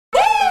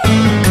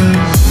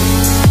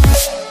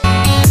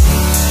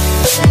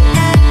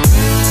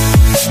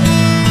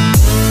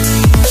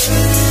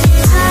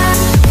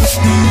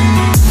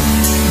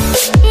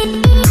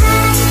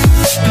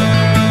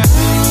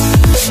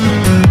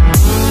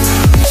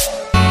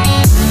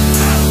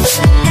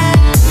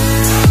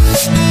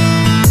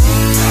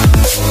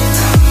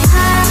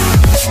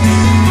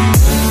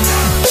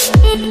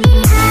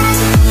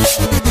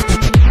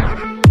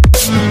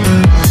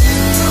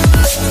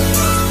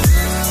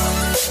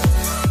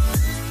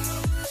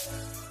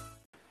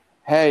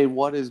Hey,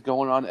 what is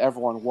going on,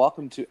 everyone?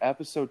 Welcome to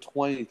episode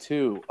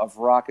 22 of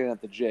Rockin'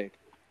 at the Jake.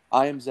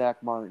 I am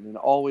Zach Martin, and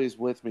always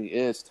with me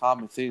is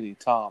Tom Matheny.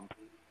 Tom,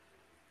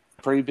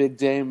 pretty big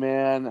day,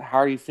 man. How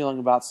are you feeling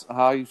about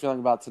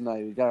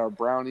tonight? We got our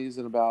brownies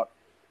in about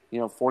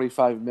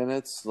 45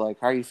 minutes. How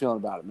are you feeling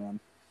about it,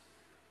 man?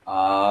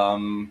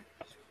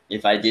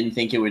 If I didn't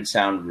think it would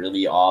sound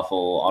really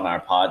awful on our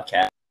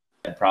podcast,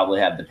 I'd probably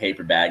have the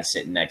paper bag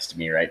sitting next to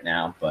me right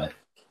now. But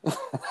it's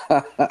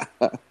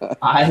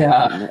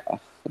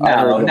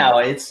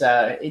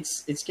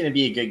going to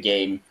be a good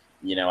game.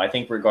 I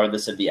think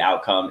regardless of the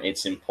outcome,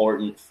 it's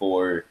important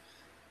for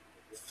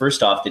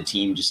first off the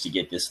team just to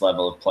get this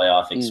level of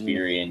playoff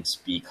experience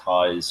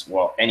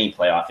any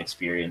playoff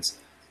experience,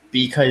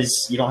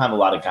 because you don't have a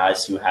lot of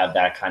guys who have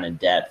that kind of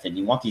depth, and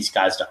you want these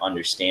guys to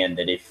understand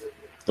that if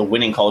the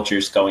winning culture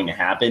is going to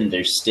happen,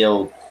 there's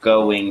still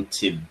going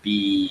to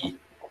be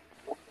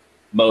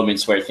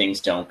moments where things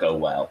don't go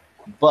well.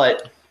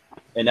 But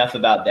enough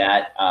about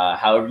that.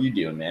 How are you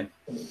doing, man?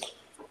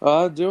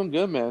 Doing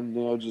good,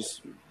 man.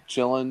 Just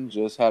chilling.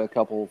 Just had a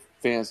couple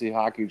fantasy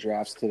hockey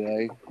drafts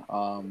today.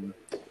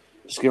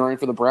 Just getting ready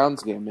for the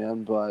Browns game,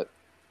 man. But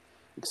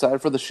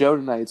excited for the show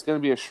tonight. It's going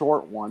to be a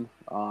short one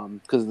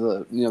because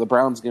the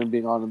Browns game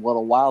being on in a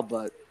little while.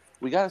 But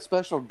we got a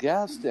special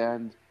guest,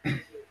 and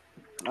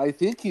I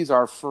think he's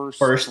our first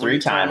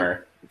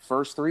three-timer.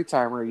 First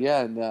three-timer,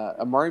 yeah. And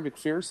Imari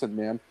McPherson,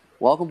 man.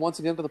 Welcome once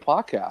again to the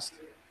podcast.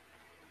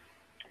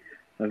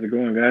 How's it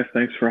going, guys?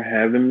 Thanks for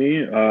having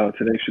me.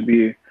 Today should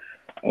be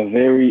a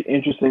very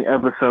interesting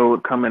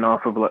episode coming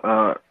off of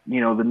the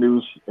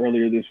news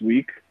earlier this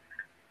week.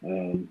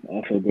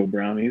 Also, go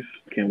Brownies!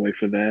 Can't wait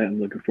for that. I'm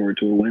looking forward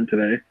to a win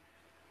today.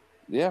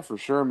 Yeah, for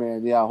sure,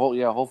 man. Yeah,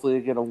 hopefully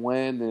they get a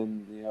win,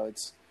 and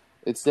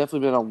it's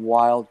definitely been a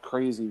wild,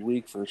 crazy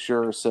week for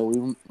sure. So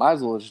we might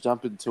as well just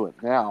jump into it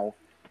now.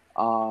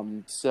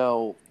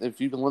 So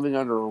if you've been living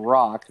under a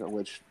rock,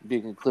 which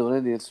being a Cleveland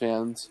Indians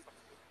fans,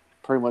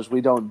 pretty much we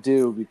don't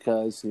do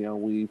because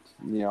we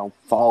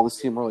follow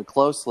this team really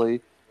closely.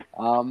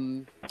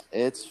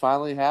 It's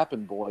finally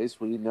happened,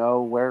 boys. We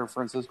know where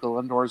Francisco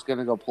Lindor is going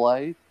to go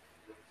play.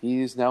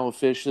 He's now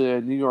officially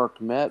a New York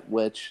Met,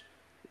 which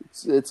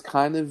it's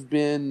kind of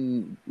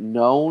been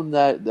known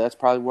that that's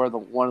probably where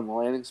one of the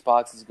landing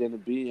spots is going to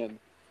be, and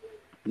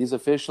he's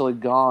officially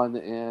gone.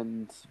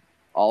 And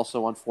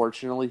also,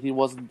 unfortunately, he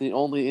wasn't the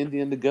only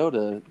Indian to go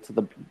to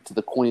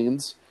the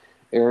Queens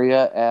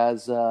area,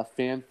 as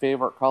fan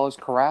favorite Carlos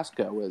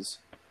Carrasco is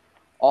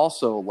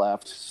also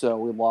left. So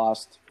we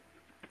lost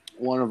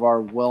one of our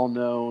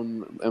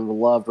well-known and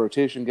beloved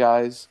rotation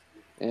guys,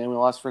 and we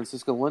lost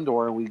Francisco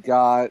Lindor, and we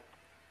got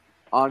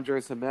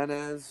Andres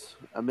Jimenez,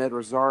 Ahmed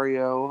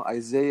Rosario,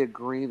 Isaiah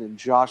Green, and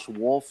Josh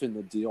Wolf in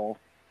the deal.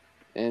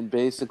 And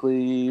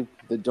basically,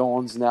 the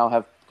Dolans now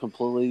have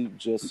completely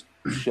just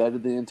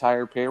shedded the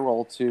entire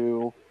payroll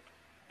to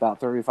about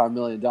 $35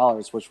 million,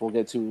 which we'll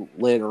get to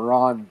later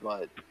on.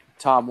 But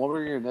Tom, what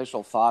were your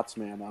initial thoughts,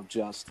 man, of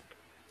just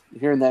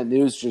hearing that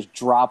news just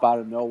drop out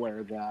of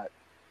nowhere that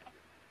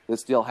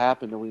this deal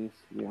happened and we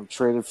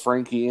traded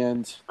Frankie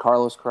and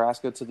Carlos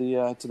Carrasco to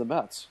the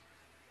Mets?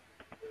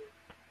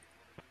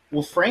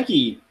 Well,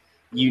 Frankie,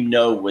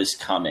 was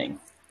coming.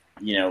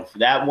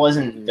 That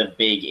wasn't the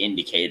big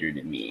indicator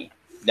to me.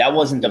 That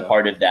wasn't the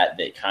part of that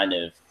kind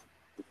of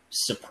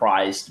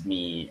surprised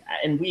me.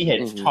 And we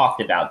had talked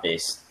about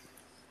this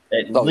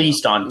at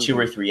least on 2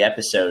 or 3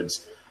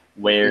 episodes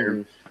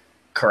where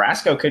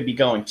Carrasco could be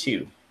going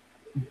too.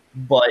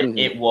 But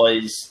it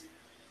was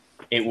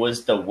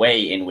the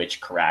way in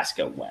which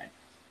Carrasco went.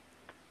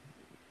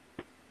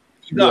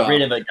 You got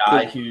rid of a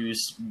guy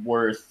who's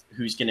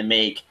going to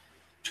make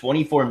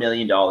 $24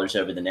 million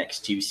over the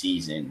next 2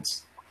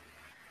 seasons,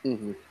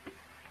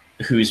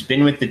 who's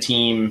been with the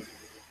team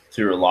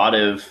through a lot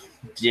of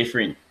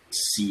different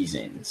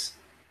seasons.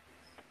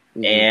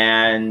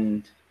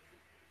 And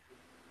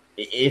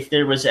if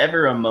there was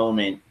ever a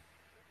moment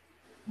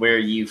where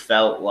you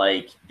felt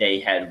like they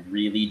had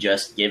really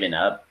just given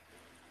up,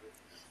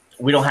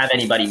 we don't have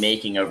anybody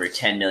making over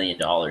 $10 million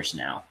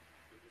now.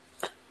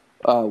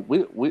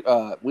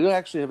 We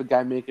actually have a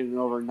guy making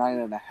over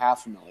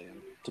 $9.5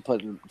 million to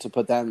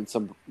put that in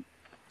some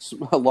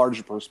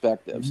larger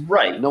perspectives.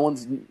 Right. No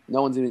one's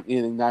even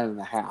eating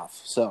 9.5.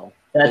 So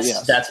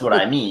that's what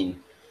I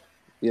mean.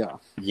 Yeah.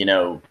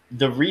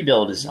 The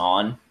rebuild is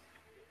on,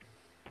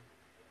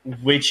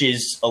 which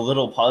is a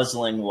little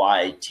puzzling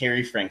why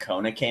Terry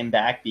Francona came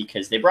back,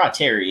 because they brought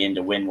Terry in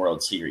to win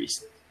World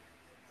Series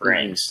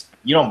rings.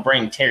 You don't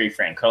bring Terry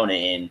Francona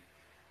in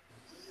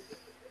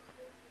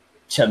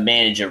to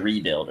manage a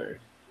rebuilder.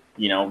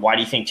 Why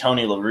do you think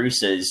Tony La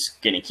Russa is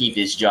going to keep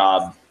his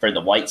job for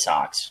the White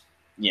Sox,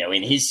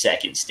 in his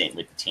second stint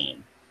with the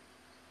team?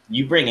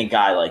 You bring a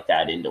guy like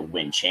that in to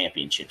win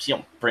championships. You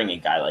don't bring a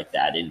guy like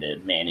that in to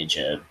manage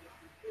a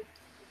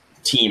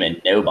team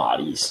of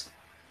nobodies.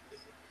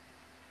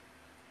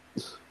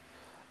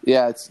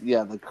 Yeah,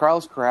 the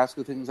Carlos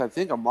Carrasco things. I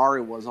think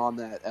Imari was on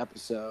that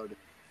episode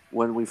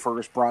when we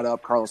first brought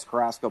up Carlos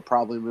Carrasco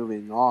probably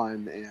moving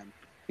on, and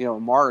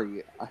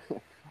Imari,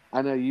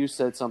 I know you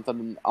said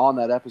something on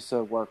that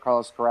episode where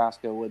Carlos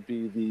Carrasco would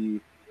be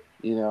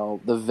the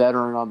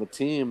veteran on the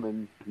team,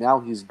 and now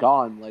he's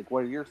gone. Like,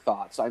 what are your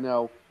thoughts? I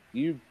know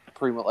you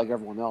pretty much, like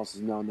everyone else,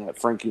 has known that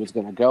Frankie was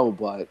going to go,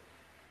 but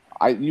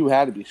you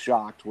had to be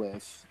shocked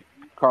with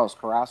Carlos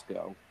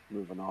Carrasco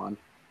moving on.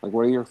 Like,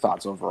 what are your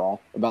thoughts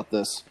overall about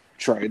this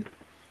trade?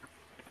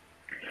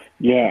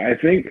 Yeah, I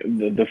think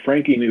the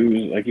Frankie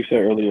news, like you said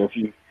earlier,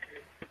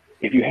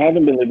 if you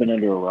haven't been living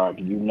under a rock,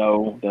 you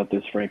know that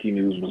this Frankie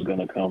news was going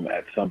to come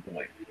at some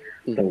point.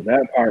 Mm-hmm. So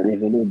that part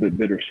was a little bit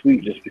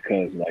bittersweet, just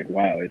because, like,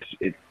 wow,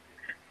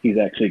 he's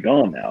actually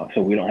gone now,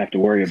 so we don't have to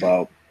worry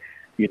about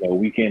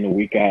week in and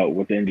week out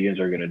what the Indians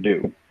are going to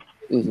do.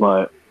 Mm-hmm.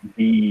 But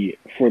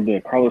for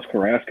the Carlos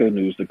Carrasco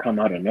news to come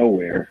out of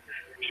nowhere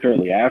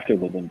shortly after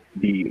the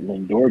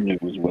Lindor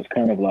news was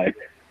kind of like,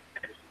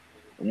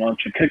 why don't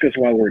you kick us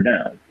while we're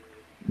down?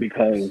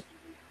 Because,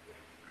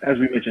 as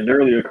we mentioned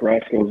earlier,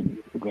 Carrasco is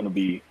going to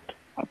be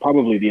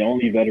probably the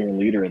only veteran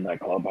leader in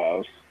that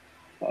clubhouse.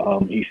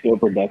 He's still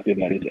productive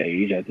at his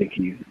age. I think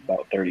he's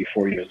about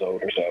 34 years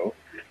old or so.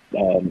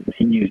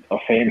 He's a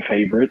fan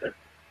favorite.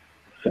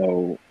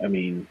 So, I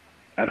mean,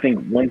 I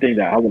think one thing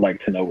that I would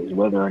like to know is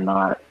whether or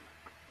not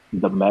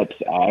the Mets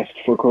asked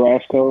for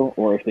Carrasco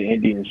or if the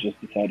Indians just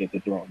decided to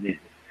throw him in.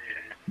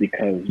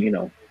 Because,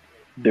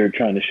 they're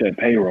trying to shed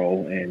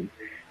payroll, and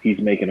he's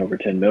making over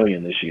 $10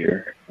 million this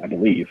year, I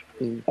believe.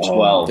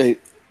 12.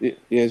 Yeah,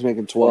 he's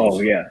making 12.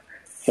 Oh, yeah.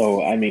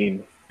 So, I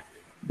mean,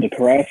 the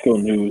Carrasco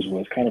news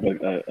was kind of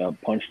a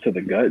punch to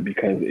the gut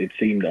because it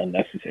seemed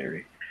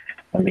unnecessary.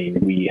 I mean,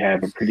 we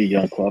have a pretty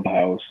young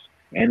clubhouse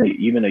and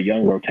even a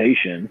young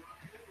rotation.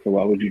 So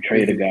why would you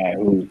trade a guy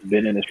who's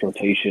been in this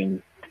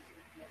rotation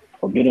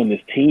or been on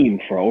this team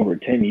for over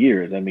 10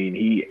 years? I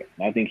mean,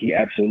 I think he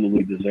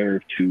absolutely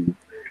deserved to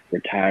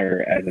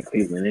retire as a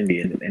Cleveland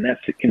Indian, and that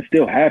can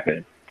still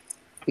happen.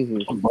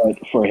 Mm-hmm.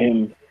 But for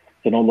him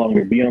to no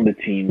longer be on the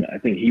team, I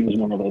think he was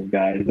one of those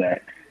guys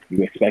that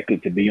you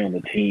expected to be on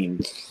the team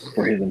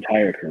for his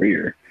entire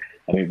career.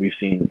 I mean, we've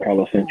seen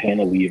Carlos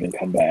Santana leave and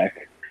come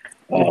back.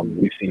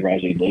 We've seen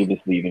Rajay Davis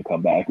leave and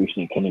come back. We've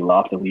seen Kenny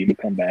Lofton leave and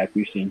come back.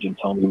 We've seen Jim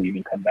Thome leave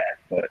and come back.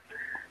 But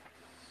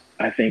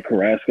I think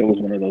Carrasco was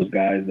one of those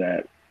guys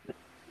that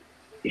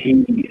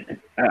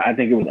I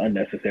think it was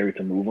unnecessary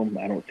to move him.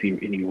 I don't see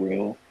any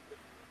real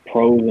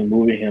pros in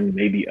moving him,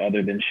 maybe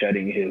other than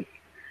shedding his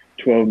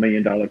 $12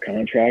 million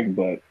contract.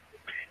 But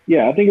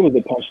yeah, I think it was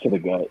a punch to the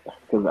gut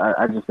because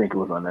I just think it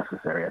was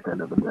unnecessary at the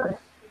end of the day.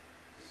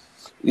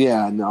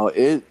 Yeah, no,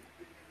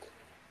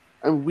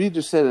 and we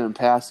just said it in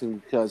passing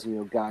because,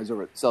 guys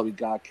over at Selby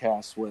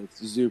Godcast with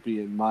Zupi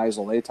and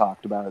Meisel, they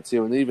talked about it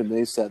too. And even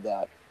they said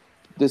that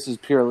this is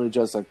purely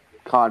just a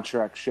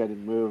contract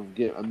shedding move,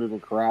 moving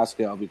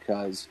Carrasco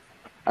because,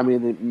 I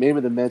mean,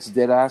 maybe the Mets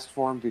did ask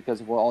for him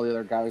because of all the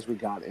other guys we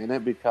got in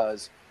it,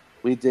 because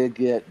we did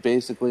get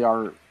basically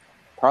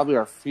probably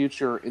our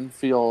future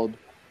infield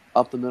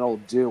up the middle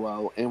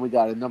duo, and we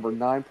got a number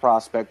 9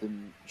 prospect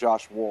in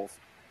Josh Wolf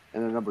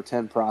and a number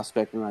 10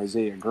 prospect in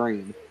Isaiah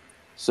Green.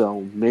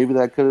 So maybe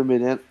that could have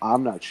been it.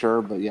 I'm not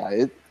sure, but yeah,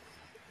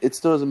 it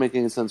still doesn't make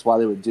any sense why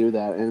they would do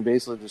that, and it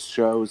basically just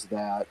shows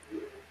that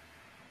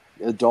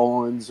the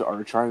Dolans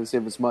are trying to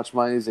save as much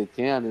money as they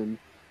can, and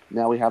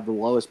now we have the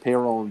lowest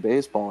payroll in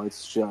baseball.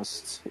 It's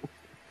just,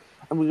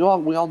 I mean,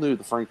 we all knew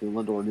the Frankie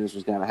Lindor news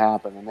was going to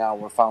happen, and now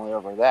we're finally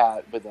over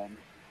that. But then,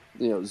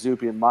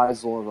 Zupi and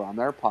Meisel over on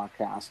their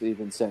podcast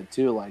even said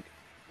too, like,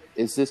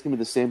 is this going to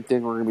be the same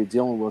thing we're going to be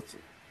dealing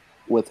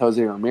with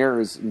Jose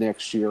Ramirez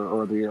next year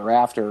or the year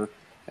after?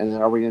 And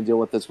then are we going to deal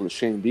with this with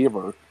Shane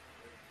Bieber?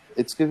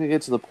 It's going to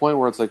get to the point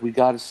where it's like we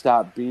got to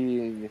stop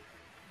being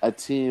a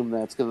team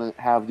that's going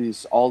to have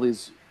all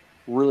these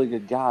really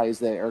good guys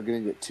that are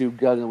going to get too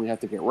good, and we have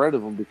to get rid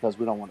of them because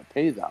we don't want to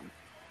pay them.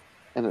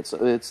 And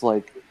it's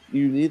like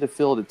you need to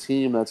field a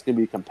team that's going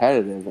to be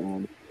competitive.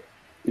 And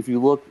if you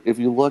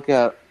look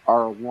at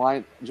our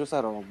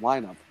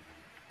lineup,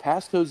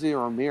 past Jose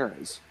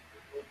Ramirez,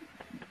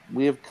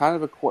 we have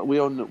kind of we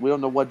don't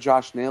know what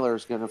Josh Naylor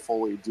is going to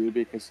fully do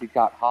because he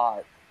got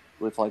hot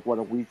with a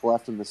week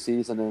left in the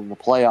season and in the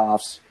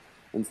playoffs,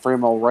 and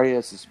Fremel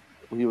Reyes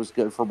he was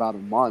good for about a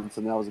month,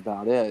 and that was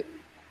about it.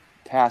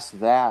 Past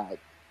that,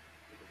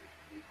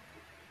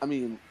 I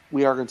mean,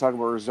 we are going to talk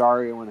about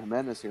Rosario and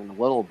Jimenez here in a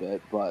little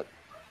bit, but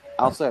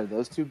outside of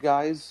those two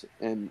guys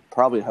and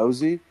probably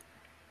Jose,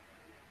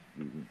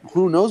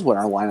 who knows what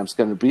our lineup's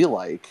going to be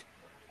like?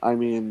 I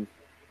mean,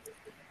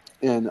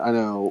 and I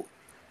know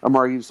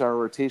Imari, our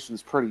rotation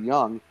is pretty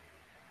young.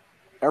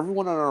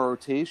 Everyone on our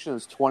rotation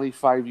is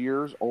 25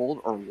 years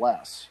old or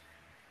less.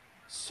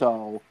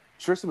 So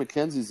Tristan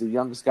McKenzie's the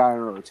youngest guy in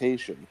our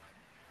rotation.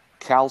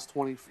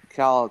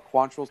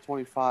 Quantrill's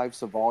 25,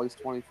 Savali's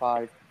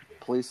 25,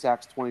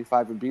 Plesac's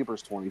 25, and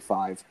Bieber's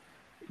 25.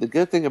 The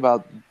good thing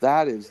about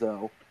that is,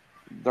 though,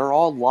 they're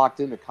all locked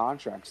into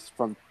contracts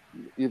from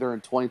either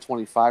in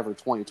 2025 or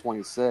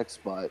 2026.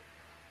 But,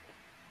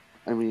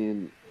 I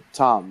mean,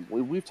 Tom,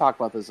 we've talked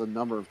about this a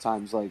number of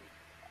times. Like,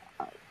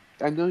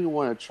 I know you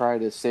want to try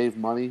to save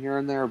money here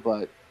and there,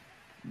 but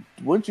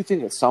wouldn't you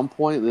think at some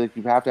point that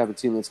you have to have a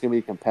team that's going to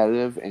be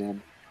competitive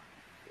and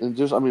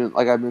just, I mean,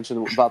 like I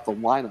mentioned about the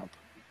lineup,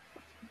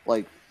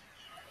 like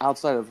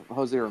outside of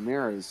Jose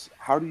Ramirez,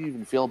 how do you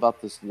even feel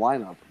about this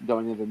lineup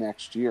going into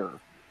next year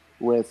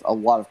with a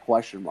lot of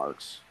question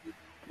marks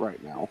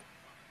right now?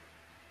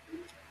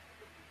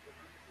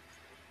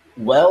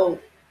 Well,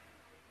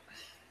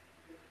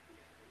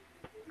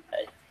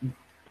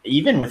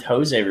 even with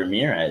Jose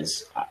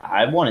Ramirez,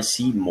 I want to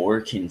see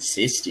more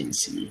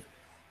consistency.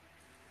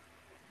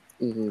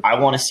 Mm-hmm. I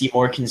want to see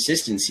more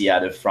consistency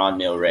out of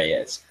Franmil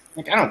Reyes.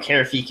 Like, I don't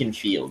care if he can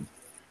field.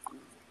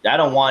 I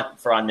don't want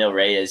Franmil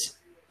Reyes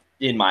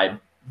in my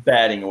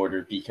batting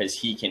order because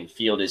he can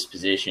field his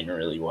position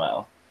really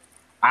well.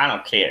 I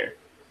don't care.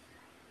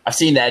 I've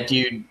seen that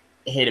dude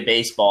hit a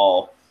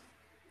baseball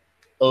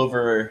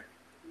over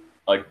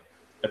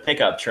a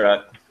pickup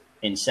truck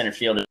in center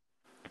field.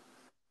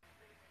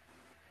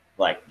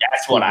 Like,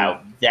 that's what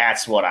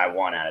I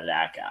want out of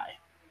that guy.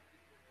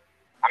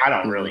 I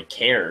don't really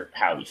care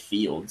how he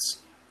fields.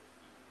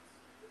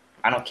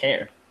 I don't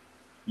care.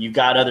 You've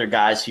got other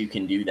guys who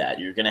can do that.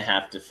 You're going to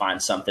have to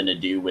find something to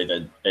do with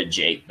a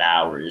Jake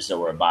Bowers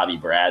or a Bobby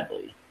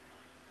Bradley.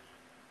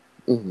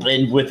 Mm-hmm.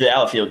 And with the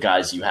outfield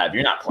guys you have,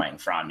 you're not playing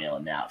Franmil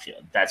in the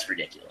outfield. That's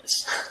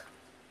ridiculous.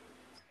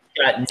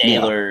 You got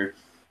Naylor,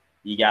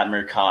 you got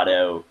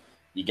Mercado,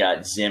 you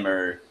got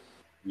Zimmer,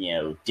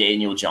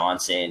 Daniel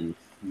Johnson,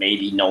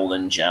 maybe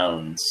Nolan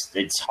Jones.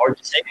 It's hard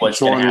to say what's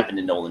going to happen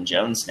to Nolan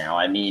Jones now.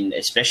 I mean,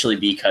 especially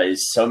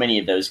because so many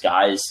of those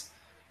guys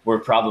were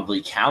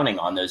probably counting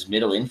on those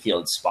middle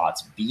infield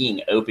spots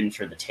being open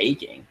for the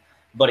taking.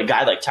 But a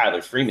guy like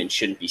Tyler Freeman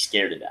shouldn't be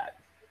scared of that.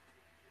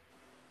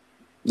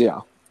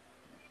 Yeah.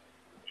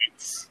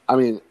 I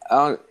mean,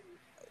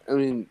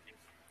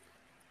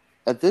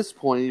 at this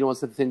point, you don't want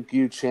to think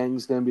Yu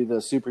Chang's going to be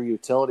the super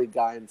utility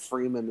guy, and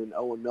Freeman and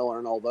Owen Miller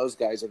and all those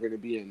guys are going to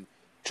be in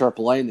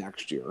AAA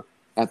next year.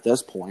 At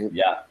this point,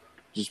 yeah,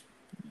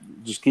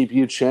 just keep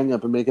Yu Chang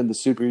up and make him the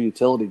super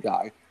utility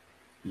guy.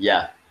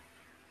 Yeah,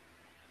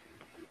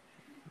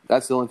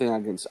 that's the only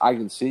thing I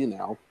can see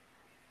now,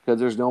 because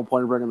there's no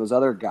point in bringing those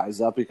other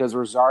guys up because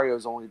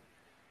Rosario's only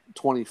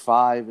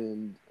 25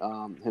 and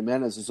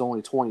Jimenez is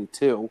only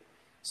 22.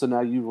 So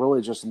now you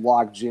really just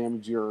log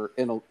jammed your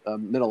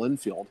middle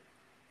infield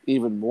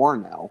even more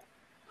now.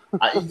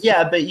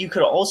 Yeah, but you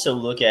could also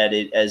look at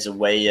it as a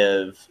way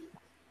of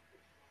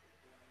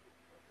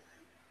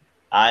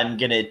I'm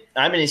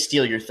gonna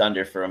steal your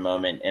thunder for a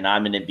moment, and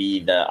I'm gonna be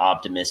the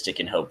optimistic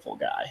and hopeful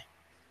guy.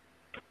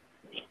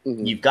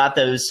 Mm-hmm. You've got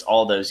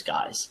all those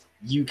guys.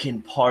 You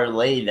can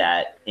parlay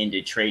that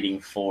into trading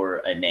for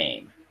a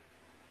name.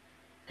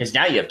 Because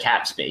now you have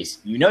cap space.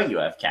 You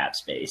have cap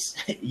space.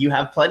 You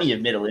have plenty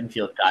of middle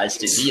infield guys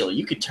to deal.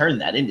 You could turn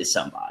that into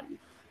somebody.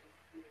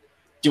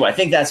 Do I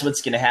think that's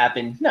what's going to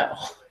happen? No,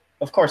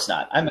 of course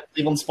not. I'm a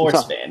Cleveland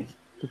sports fan.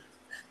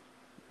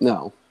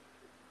 No.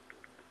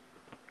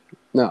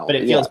 But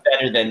it feels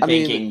better than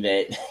thinking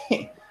that,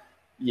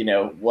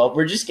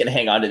 we're just going to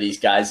hang on to these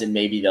guys and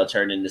maybe they'll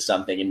turn into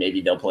something and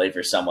maybe they'll play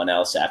for someone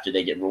else after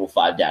they get Rule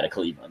 5 out of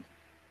Cleveland.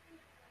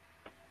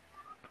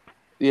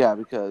 Yeah,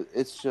 because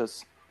it's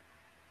just –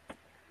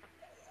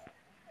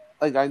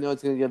 like, I know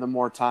it's going to give them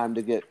more time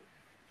to get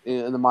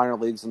in the minor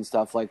leagues and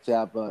stuff like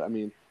that, but, I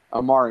mean,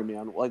 Imari,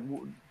 man, like,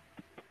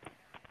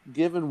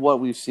 given what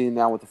we've seen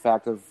now with the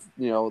fact of,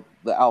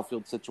 the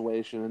outfield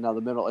situation and now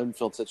the middle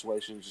infield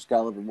situation just got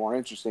a little bit more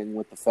interesting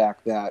with the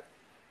fact that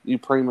you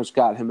pretty much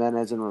got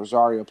Jimenez and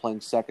Rosario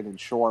playing second and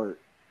short,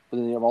 but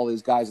then you have all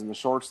these guys in the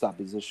shortstop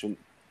position.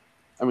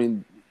 I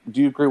mean,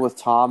 do you agree with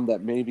Tom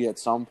that maybe at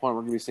some point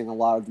we're going to be seeing a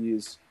lot of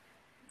these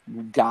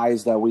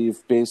guys that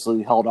we've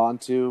basically held on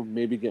to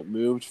maybe get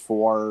moved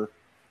for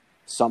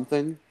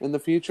something in the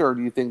future, or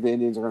do you think the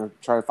Indians are going to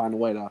try to find a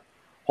way to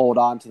hold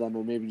on to them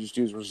and maybe just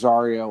use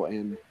Rosario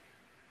and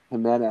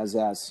Jimenez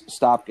as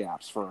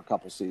stopgaps for a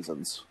couple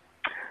seasons?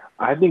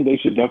 I think they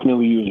should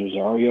definitely use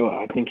Rosario.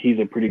 I think he's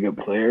a pretty good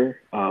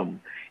player.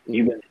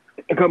 Even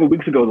a couple of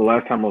weeks ago, the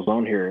last time I was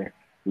on here,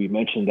 we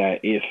mentioned that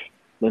if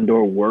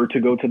Lindor were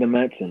to go to the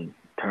Mets, and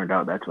turned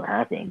out that's what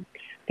happened,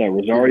 that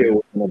Rosario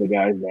was one of the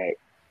guys that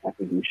I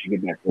think we should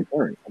get back to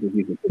return. I think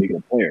he's a pretty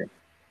good player.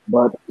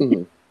 But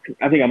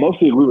I think I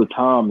mostly agree with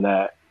Tom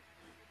that,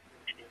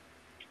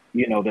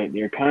 that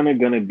they're kind of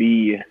going to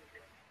be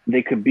 –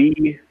 they could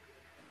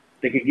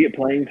get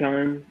playing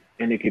time,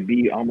 and it could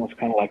be almost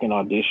kind of like an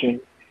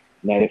audition,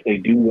 that if they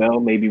do well,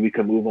 maybe we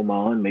could move them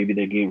on. Maybe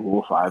they get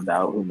Rule 5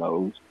 out. Who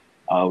knows?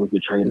 We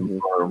could trade them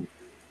for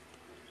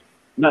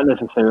not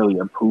necessarily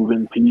a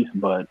proven piece,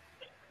 but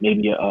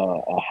maybe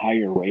a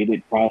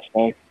higher-rated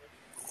prospect.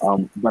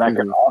 But I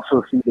can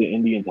also see the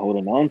Indians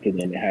holding on to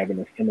them and having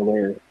a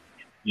similar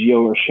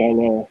Gio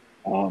Urshela,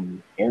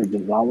 Eric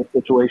Gonzalez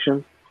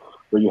situation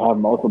where you have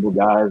multiple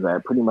guys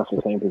at pretty much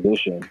the same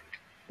position,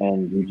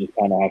 and you just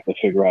kind of have to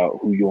figure out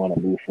who you want to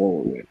move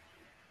forward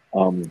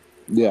with.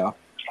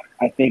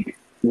 I think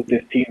with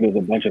this team, there's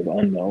a bunch of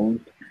unknowns.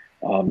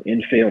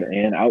 infield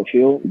and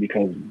outfield,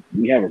 because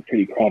we have a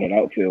pretty crowded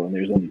outfield and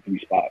there's only 3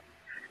 spots.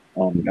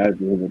 Guys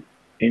with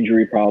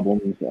injury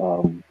problems,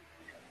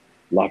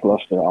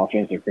 lackluster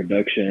offensive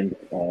production.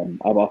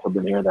 I've also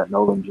been hearing that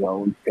Nolan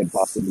Jones could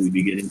possibly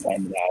be getting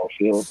time in the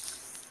outfield.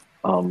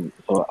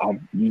 So I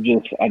think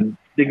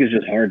it's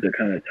just hard to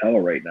kind of tell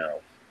right now,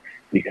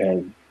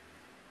 because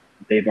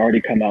they've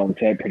already come out and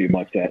said pretty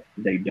much that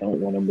they don't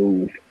want to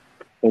move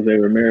Jose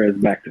Ramirez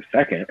back to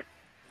second.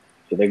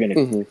 So they're going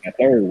to keep at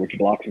third, which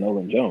blocks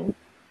Nolan Jones.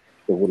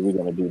 So what are we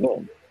going to do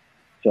then?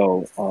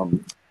 So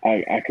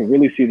I can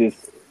really see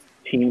this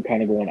team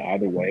kind of going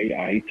either way.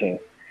 I hate to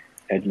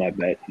hedge my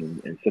bets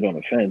and sit on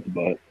the fence,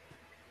 but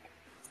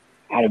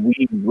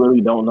we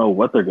really don't know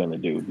what they're going to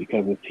do,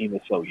 because this team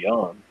is so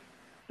young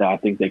that I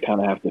think they kind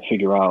of have to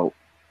figure out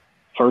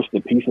first the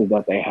pieces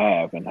that they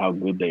have and how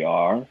good they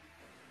are,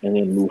 and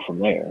then move from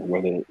there,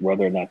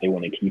 whether or not they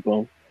want to keep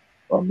them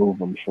or move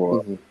them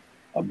for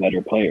a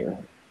better player,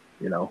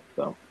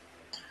 so.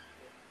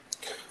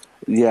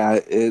 Yeah,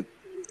 it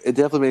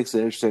definitely makes it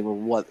interesting with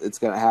what it's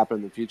going to happen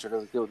in the future.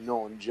 Because with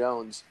Nolan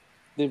Jones,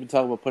 they've been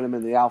talking about putting him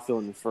in the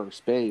outfield and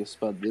first base,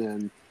 but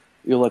then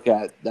you look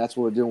at that's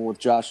what we're doing with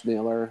Josh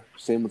Naylor.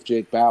 Same with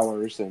Jake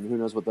Bowers, and who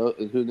knows what they're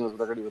going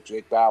to do with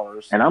Jake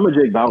Bowers. And I'm a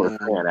Jake Bowers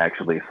fan,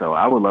 actually, so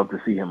I would love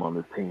to see him on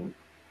this team.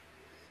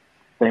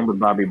 Same with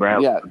Bobby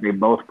Bradley. Yeah. They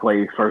both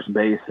play first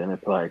base, and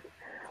it's like,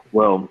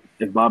 well,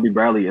 if Bobby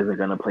Bradley isn't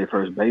going to play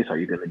first base, are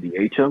you going to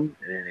DH him?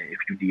 And if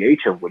you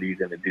DH him, what are you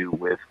going to do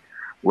with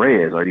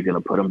Reyes? Are you going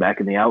to put him back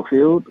in the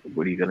outfield?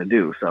 What are you going to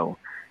do? So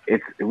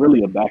it's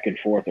really a back and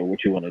forth of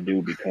what you want to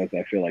do, because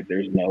I feel like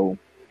there's no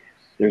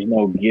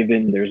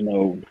given, there's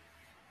no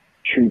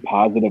true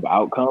positive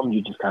outcome.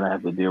 You just kind of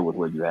have to deal with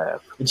what you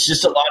have. It's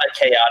just a lot of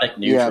chaotic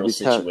neutral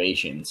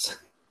situations.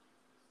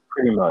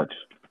 Pretty much.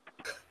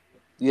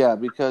 Yeah,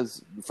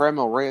 because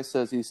Franmil Reyes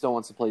says he still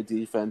wants to play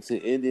defense. The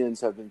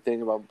Indians have been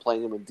thinking about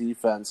playing him in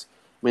defense.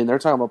 I mean, they're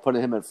talking about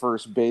putting him at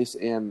first base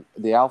and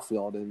the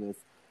outfield. And if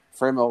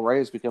Franmil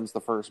Reyes becomes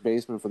the first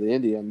baseman for the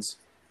Indians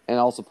and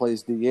also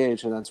plays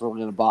DH, and that's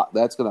really going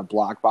to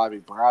block Bobby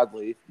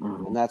Bradley,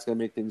 and that's going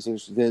to make things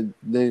interesting. Then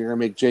you're going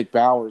to make Jake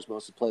Bowers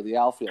mostly play the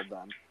outfield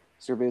then.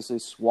 So you're basically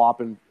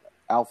swapping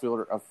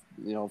outfielder,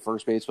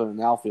 first baseman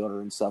and outfielder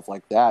and stuff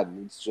like that.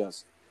 And it's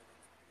just,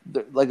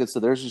 like I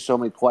said, there's just so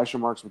many question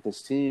marks with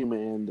this team,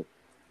 and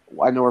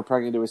I know we're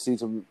probably going to do a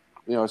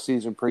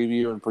season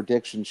preview and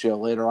prediction show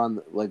later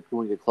on, like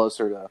when we get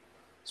closer to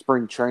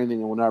spring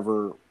training and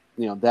whenever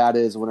that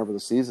is, whenever the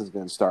season's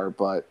going to start.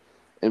 But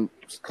it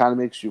kind of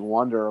makes you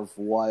wonder of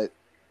what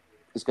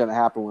is going to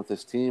happen with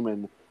this team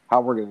and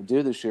how we're going to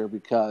do this year,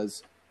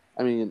 because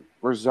I mean,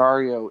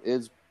 Rosario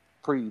is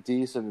pretty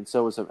decent, and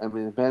so is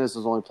Jimenez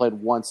has only played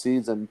one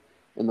season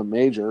in the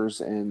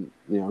majors, and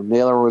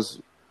Naylor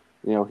was.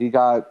 He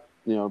got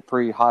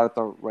pretty hot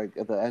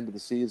at the end of the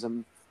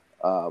season.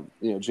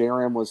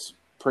 J-Ram was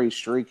pretty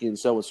streaky, and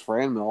so was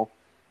Franmil.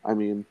 I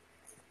mean,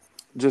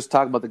 just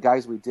talking about the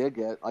guys we did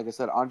get, like I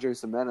said,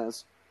 Andres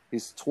Jimenez,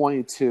 he's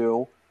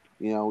 22.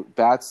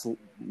 Bats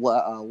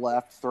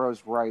left,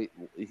 throws right.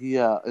 He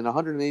in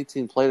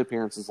 118 plate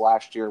appearances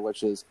last year,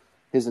 which is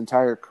his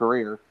entire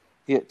career,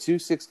 he hit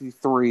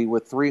 263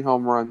 with 3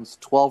 home runs,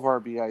 12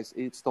 RBIs,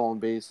 8 stolen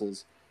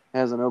bases,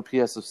 has an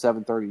OPS of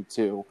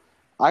 732.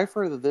 I've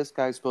heard that this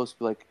guy's supposed to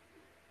be like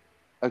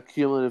a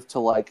cumulative to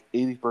like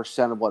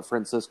 80% of what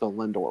Francisco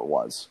Lindor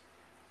was.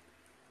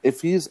 If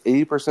he's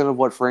 80% of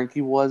what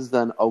Frankie was,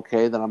 then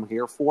okay, then I'm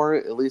here for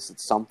it. At least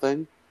it's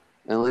something.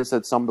 And at least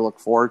it's something to look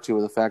forward to,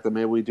 with the fact that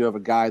maybe we do have a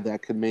guy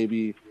that could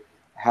maybe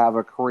have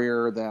a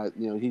career that,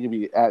 he could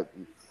be at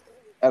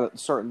a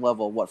certain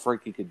level of what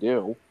Frankie could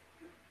do.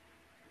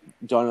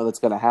 Don't know that's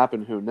going to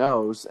happen. Who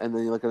knows? And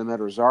then you look at him at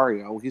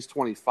Rosario. He's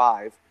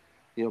 25.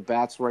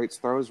 Bats right,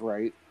 throws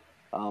right.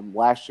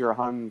 Last year,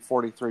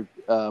 143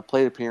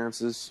 plate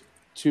appearances,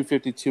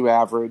 252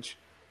 average,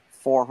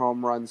 4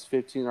 home runs,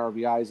 15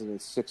 RBIs, and a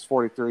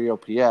 643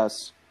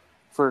 OPS.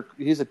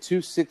 He's a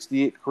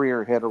 268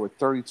 career hitter with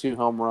 32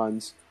 home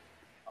runs,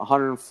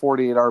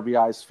 148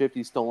 RBIs,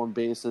 50 stolen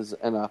bases,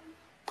 and a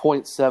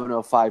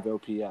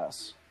 .705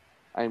 OPS.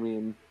 I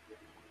mean,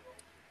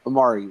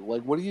 Imari,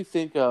 what do you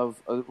think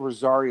of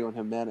Rosario and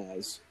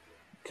Jimenez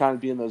kind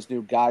of being those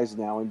new guys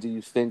now? And do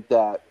you think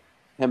that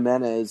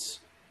Jimenez,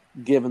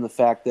 given the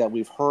fact that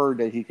we've heard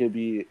that he could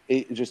be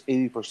just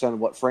 80% of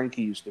what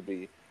Frankie used to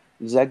be,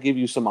 does that give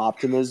you some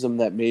optimism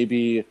that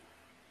maybe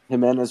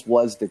Jimenez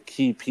was the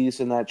key piece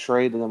in that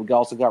trade? And then we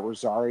also got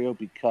Rosario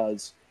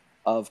because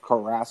of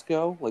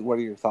Carrasco. What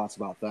are your thoughts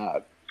about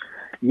that?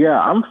 Yeah,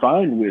 I'm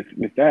fine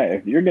with that.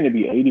 If you're going to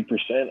be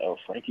 80% of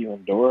Frankie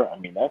Lindor, I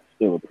mean, that's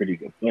still a pretty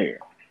good player.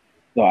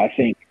 So I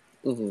think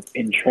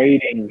in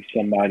trading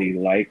somebody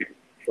like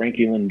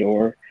Frankie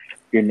Lindor,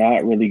 you're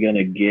not really going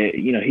to get,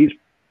 he's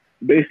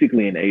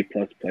basically an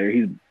A-plus player.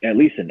 He's at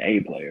least an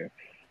A player.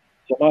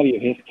 Somebody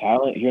of his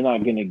talent, you're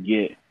not going to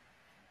get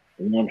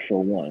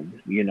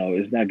 1-for-1.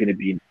 It's not going to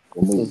be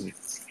a movie.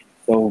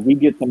 So if we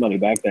get somebody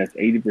back that's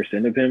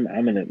 80% of him,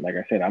 I'm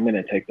going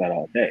to take that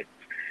all day.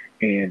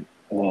 And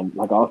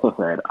like I also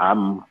said,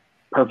 I'm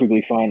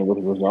perfectly fine with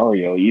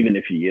Rosario, even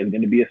if he is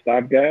going to be a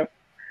stopgap.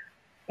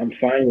 I'm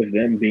fine with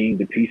them being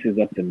the pieces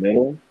up the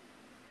middle.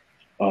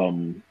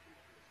 Um,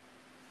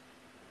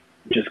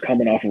 just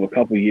coming off of a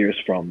couple years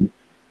from.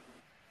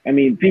 I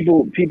mean,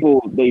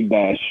 people they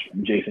bash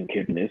Jason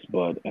Kipnis,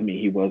 but I mean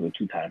he was a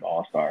two-time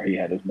All-Star. He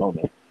had his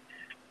moment.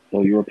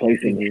 So you're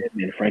replacing him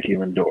and Frankie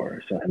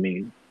Lindor. So I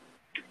mean,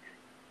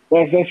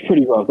 that's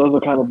pretty rough. Those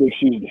are kind of big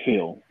shoes to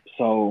fill.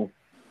 So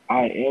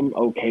I am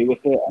okay with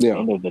it. At the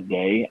end of the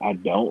day, I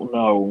don't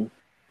know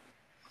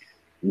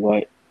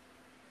what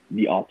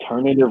the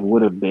alternative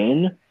would have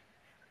been.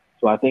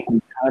 So I think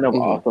we kind of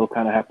also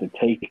kind of have to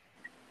take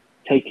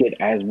it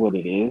as what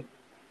it is.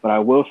 But I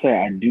will say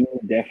I do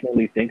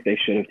definitely think they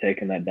should have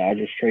taken that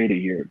Dodgers trade a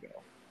year ago.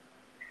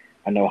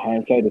 I know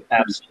hindsight is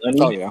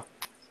absolutely. Oh yeah.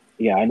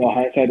 Yeah, I know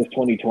hindsight is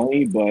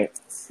 2020, but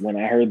when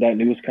I heard that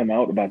news come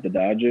out about the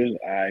Dodgers,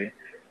 I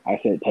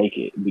said take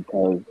it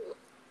because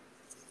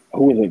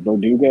who was it?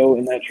 Verdugo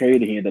in that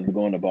trade? He ended up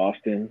going to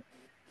Boston.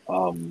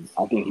 I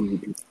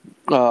think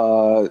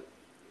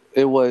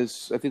it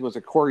was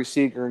a Corey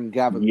Seager and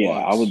Gavin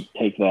Lux. I would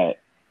take that.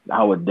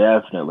 I would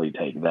definitely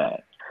take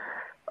that.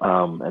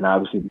 And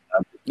obviously,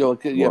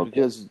 because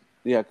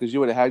you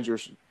would have had your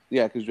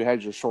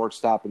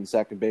shortstop and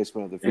second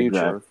baseman of the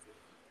future.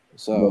 Exactly.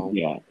 So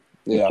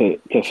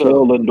to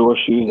fill Lindor's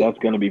shoes, that's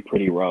going to be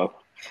pretty rough.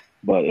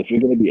 But if you're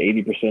going to be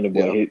 80% of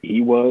what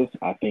he was,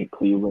 I think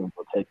Cleveland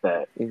will take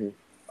that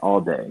all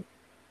day.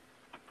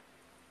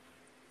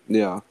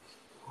 Yeah,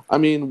 I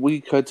mean, we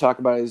could talk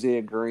about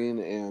Isaiah Green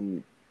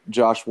and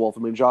Josh Wolf.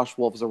 I mean, Josh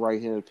Wolf is a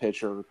right-handed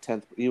pitcher.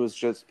 He was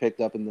just picked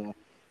up in the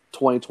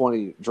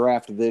 2020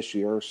 draft this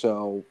year,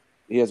 so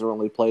he hasn't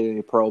really played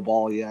any pro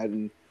ball yet.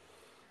 And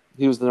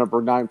he was the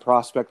number 9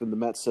 prospect in the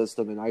Mets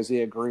system, and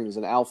Isaiah Green is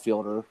an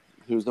outfielder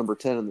who's number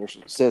 10 in their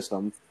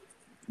system.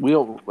 We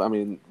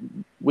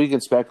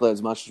can speculate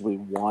as much as we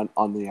want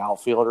on the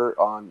outfielder,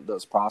 on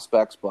those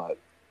prospects, but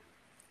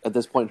at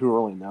this point, who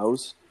really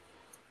knows?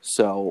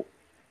 So,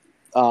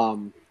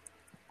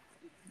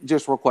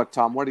 just real quick,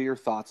 Tom, what are your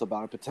thoughts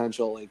about a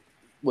potential,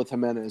 with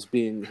Jimenez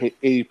being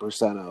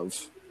 80%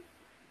 of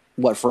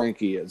what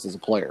Frankie is as a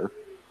player?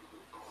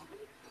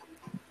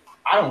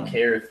 I don't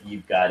care if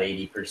you've got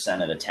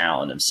 80% of the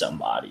talent of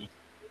somebody.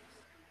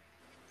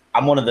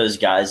 I'm one of those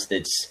guys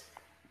that's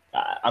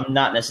I'm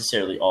not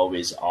necessarily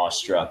always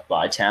awestruck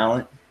by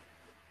talent.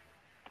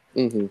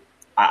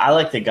 I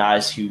like the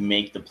guys who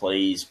make the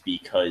plays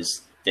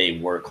because they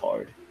work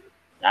hard.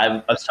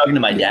 I was talking to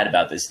my dad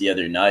about this the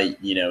other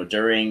night,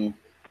 during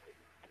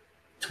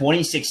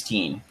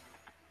 2016,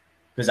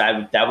 because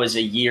that was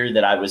a year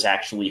that I was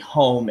actually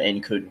home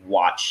and could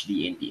watch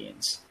the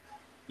Indians.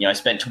 I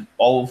spent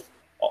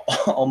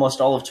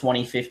almost all of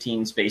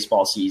 2015's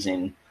baseball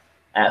season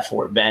at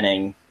Fort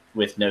Benning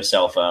with no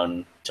cell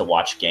phone to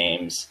watch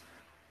games.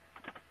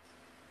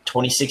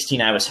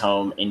 2016, I was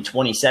home. In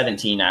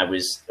 2017, I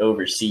was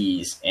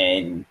overseas,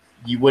 and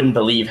you wouldn't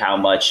believe how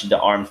much the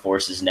Armed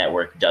Forces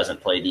Network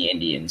doesn't play the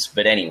Indians.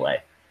 But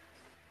anyway,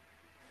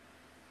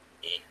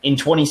 in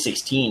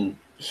 2016,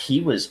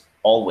 he was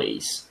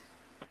always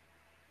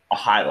a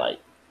highlight.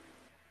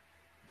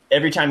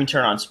 Every time you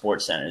turn on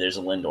SportsCenter, there's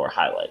a Lindor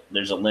highlight.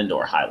 There's a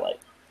Lindor highlight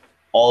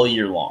all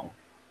year long.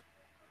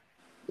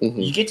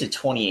 You get to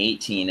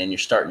 2018, and you're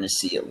starting to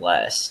see it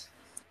less.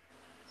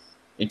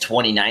 In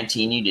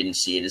 2019, you didn't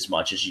see it as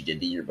much as you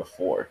did the year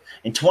before.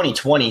 In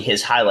 2020,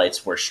 his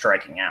highlights were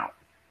striking out.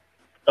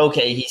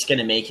 Okay, he's going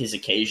to make his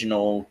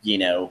occasional,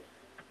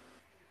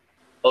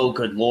 oh,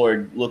 good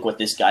Lord, look what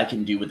this guy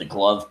can do with a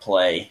glove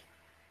play.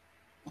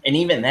 And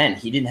even then,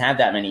 he didn't have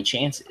that many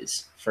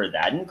chances for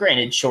that. And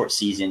granted, short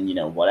season,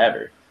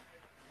 whatever.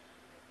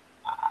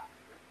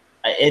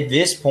 At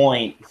this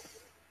point,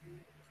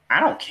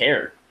 I don't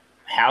care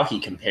how he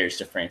compares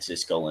to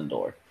Francisco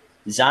Lindor.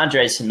 He's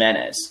Andres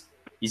Jimenez.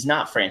 He's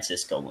not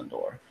Francisco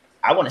Lindor.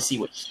 I want to see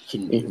what he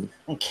can do.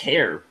 I don't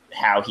care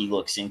how he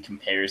looks in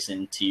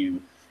comparison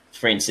to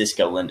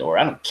Francisco Lindor.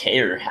 I don't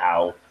care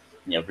how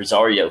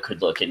Rosario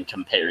could look in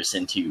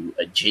comparison to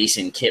a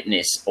Jason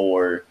Kipnis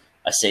or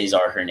a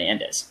Cesar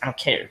Hernandez. I don't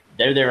care.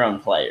 They're their own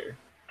player.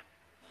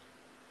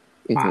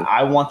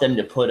 I want them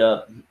to put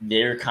up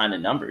their kind of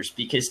numbers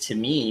because to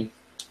me,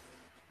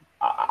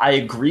 I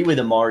agree with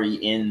Imari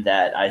in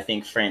that I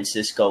think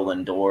Francisco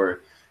Lindor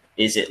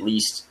is at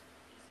least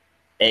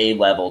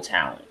A-level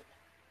talent.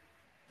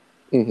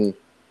 An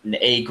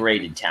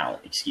A-graded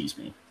talent, excuse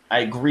me. I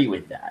agree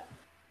with that.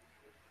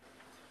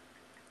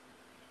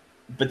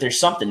 But there's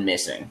something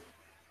missing.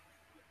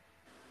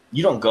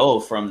 You don't go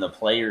from the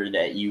player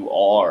that you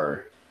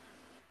are,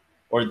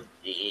 or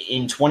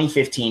in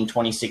 2015,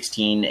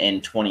 2016,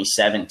 and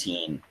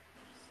 2017,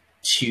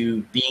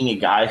 to being a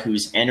guy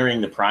who's entering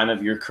the prime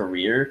of your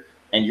career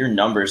and your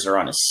numbers are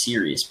on a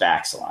serious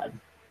backslide.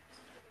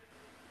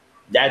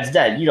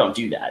 You don't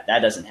do that.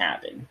 That doesn't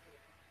happen.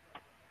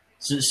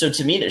 So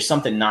to me, there's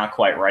something not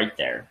quite right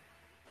there.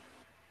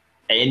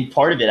 And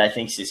part of it, I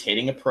think, is his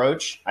hitting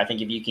approach. I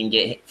think if you can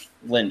get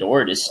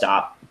Lindor to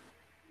stop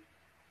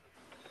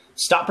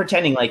Stop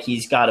pretending like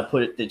he's got to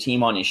put the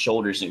team on his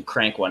shoulders and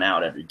crank one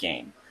out every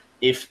game.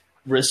 If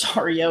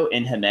Rosario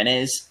and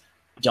Jimenez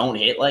don't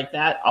hit like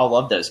that, I'll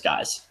love those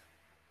guys.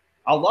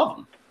 I'll love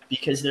them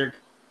because they're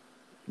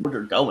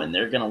going.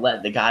 They're going to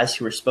let the guys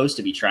who are supposed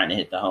to be trying to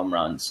hit the home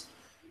runs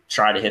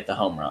try to hit the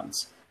home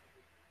runs.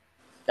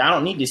 I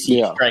don't need to see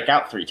you strike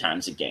out 3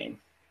 times a game.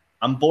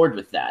 I'm bored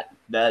with that.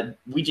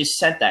 We just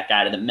sent that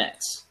guy to the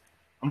Mets.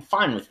 I'm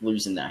fine with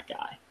losing that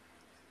guy.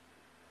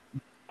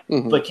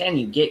 Mm-hmm. But can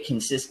you get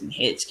consistent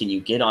hits? Can you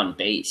get on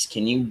base?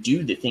 Can you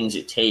do the things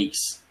it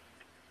takes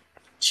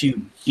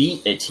to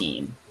beat a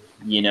team?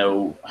 You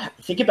know,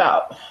 think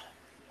about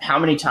how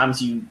many times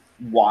you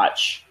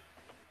watch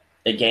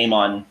a game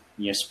on,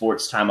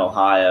 Sports Time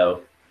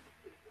Ohio,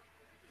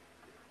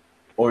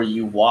 or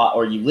you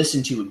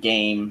listen to a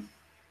game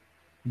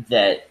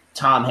that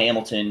Tom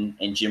Hamilton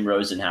and Jim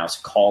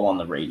Rosenhaus call on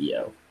the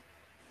radio.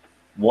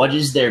 What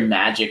is their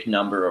magic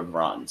number of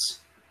runs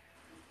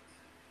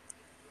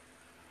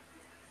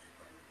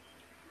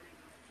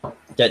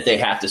that they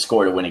have to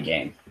score to win a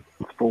game?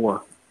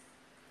 4.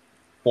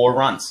 4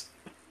 runs.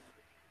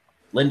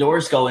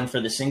 Lindor's going for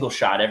the single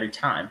shot every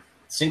time.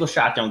 Single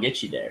shot don't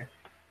get you there.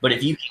 But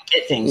if you can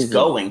get things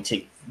going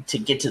to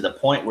get to the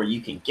point where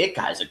you can get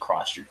guys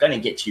across, you're going to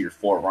get to your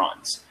 4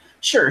 runs.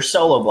 Sure,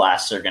 solo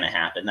blasts are going to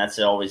happen. That's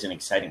always an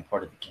exciting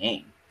part of the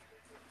game.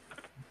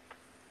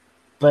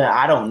 But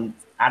I don't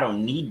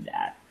need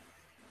that.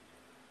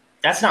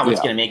 That's not what's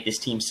going to make this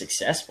team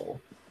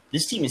successful.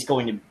 This team is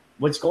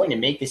what's going to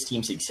make this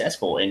team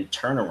successful and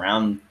turn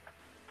around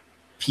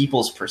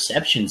people's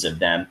perceptions of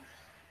them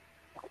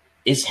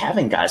is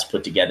having guys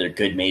put together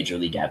good major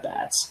league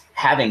at-bats,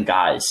 having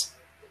guys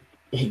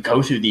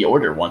go through the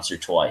order once or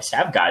twice,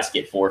 have guys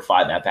get 4 or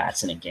 5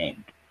 at-bats in a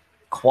game,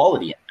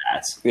 quality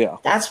at-bats. Yeah.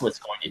 That's what's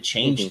going to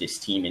change this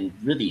team and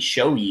really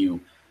show you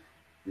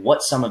what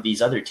some of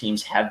these other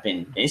teams have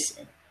been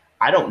missing.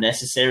 I don't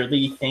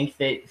necessarily think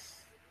that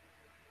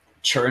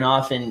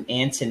Chernoff and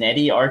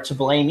Antonetti are to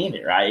blame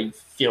either. I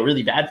feel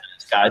really bad for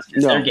those guys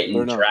because they're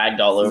getting dragged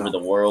all over the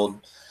world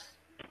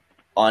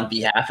on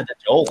behalf of the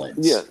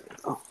Dolans. Yeah.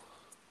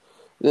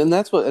 And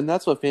that's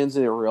what fans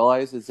need to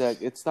realize is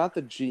that it's not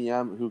the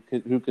GM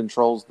who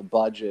controls the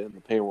budget and the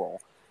payroll.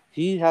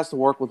 He has to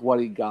work with what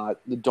he got.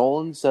 The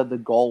Dolans said the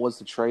goal was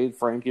to trade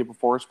Frankie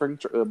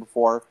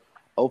before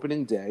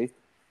opening day.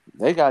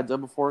 They got it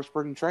done before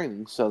spring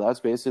training, so that's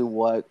basically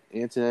what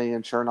Anthony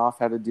and Chernoff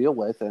had to deal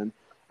with. And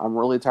I'm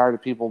really tired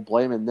of people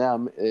blaming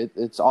them.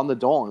 It's on the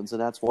Dolans,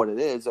 and that's what it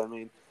is. I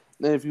mean,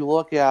 if you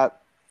look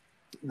at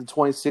the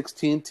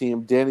 2016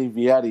 team, Danny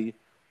Vietti,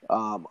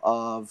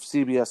 of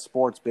CBS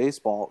Sports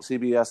Baseball,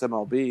 CBS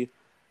MLB,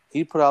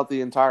 he put out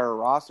the entire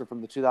roster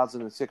from the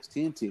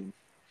 2016 team.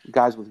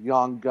 Guys with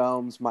Young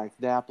Gomes, Mike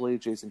Napoli,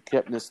 Jason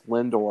Kipnis,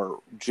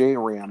 Lindor,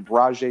 J-Ram,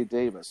 Rajay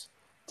Davis,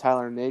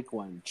 Tyler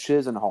Naquin,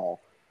 Chisenhall,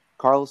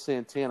 Carlos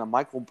Santana,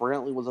 Michael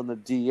Brantley was on the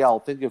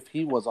DL. Think if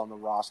he was on the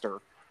roster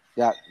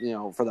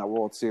for that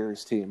World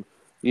Series team.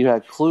 You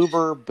had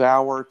Kluber,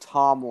 Bauer,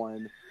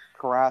 Tomlin,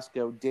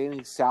 Carrasco,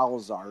 Danny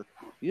Salazar.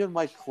 You had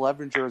Mike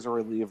Clevenger as a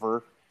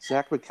reliever,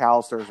 Zach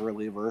McAllister as a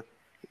reliever,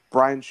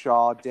 Brian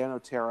Shaw, Dan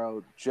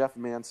Otero, Jeff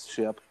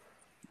Manship,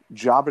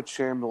 Jabba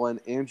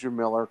Chamberlain, Andrew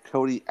Miller,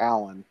 Cody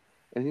Allen.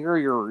 And here are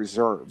your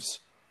reserves.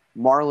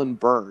 Marlon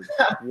Byrd,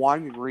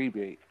 Juan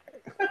Uribe,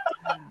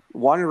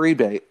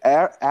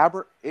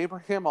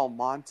 Abraham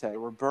Almonte,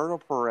 Roberto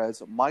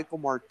Perez, Michael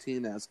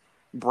Martinez,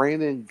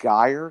 Brandon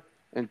Geyer,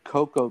 and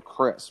Coco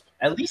Crisp.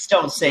 At least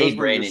don't say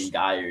Brandon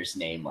Geyer's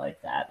name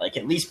like that. Like,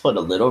 at least put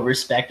a little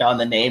respect on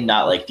the name,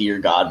 not like, dear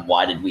God,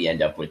 why did we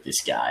end up with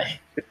this guy?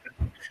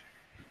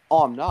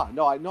 Oh, I'm not.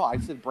 No, I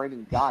said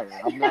Brandon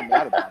Geyer. I'm not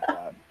mad about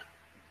that.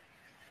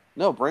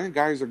 No, Brandon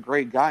Geyer's a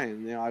great guy,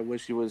 and I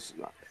wish he was.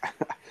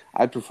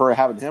 I'd prefer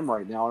having him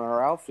right now in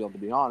our outfield, to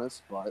be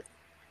honest. But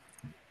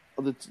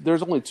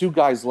there's only 2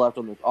 guys left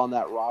on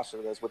that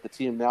roster that's with the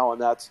team now,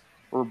 and that's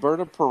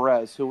Roberto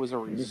Perez, who was a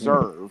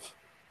reserve,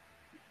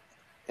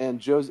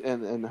 and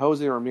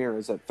Jose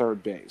Ramirez at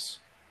third base.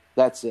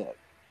 That's it.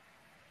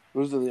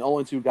 Those are the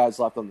only 2 guys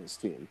left on this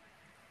team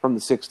from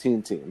the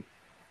 16 team.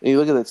 And you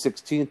look at that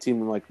 16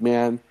 team and like,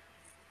 man,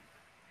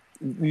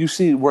 you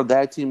see where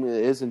that team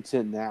is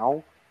until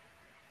now.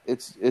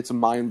 It's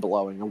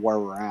mind-blowing of where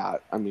we're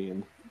at. I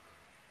mean,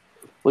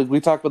 like we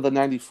talked about the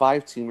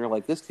 95 team, you're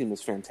like, this team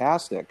is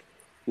fantastic.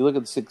 You look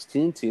at the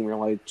 16 team, you're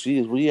like,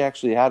 geez, we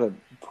actually had a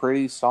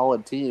pretty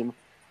solid team,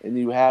 and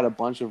you had a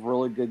bunch of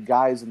really good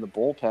guys in the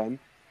bullpen,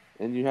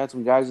 and you had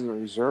some guys in the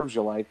reserves.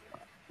 You're like,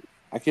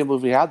 I can't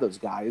believe we had those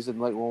guys,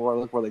 and like, well,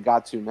 look where they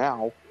got to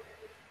now.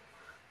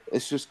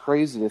 It's just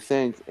crazy to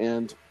think,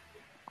 and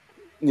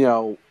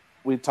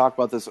we talked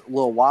about this a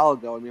little while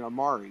ago. I mean,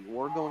 Imari,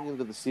 we're going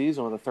into the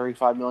season with a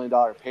 $35 million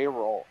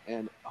payroll,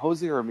 and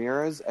Jose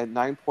Ramirez at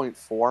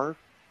 9.4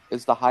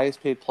 is the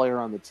highest paid player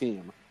on the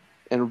team.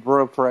 And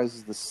Roberto Perez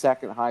is the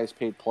second highest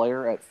paid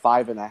player at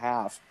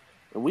 5.5.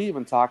 And we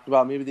even talked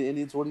about maybe the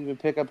Indians wouldn't even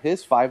pick up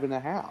his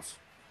 5.5.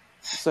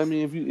 So, I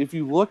mean, if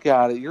you look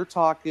at it, you're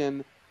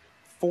talking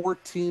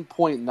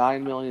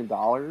 $14.9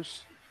 million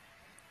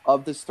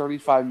of this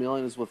 $35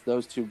 million is with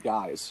those two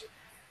guys.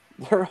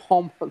 They're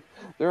almost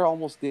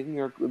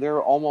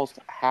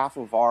half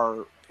of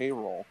our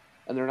payroll,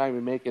 and they're not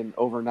even making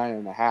over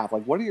 9.5.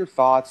 Like, what are your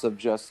thoughts of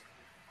just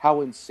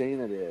how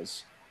insane it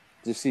is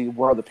to see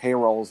where the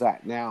payroll is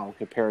at now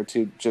compared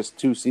to just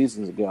 2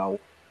 seasons ago,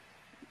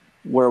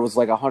 where it was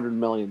like $100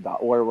 million,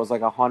 where it was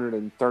like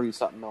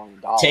 $130-something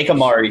million. Take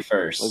Imari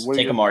first.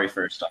 Take Imari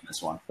first on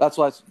this one. That's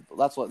why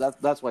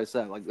I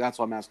said. Like, that's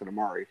why I'm asking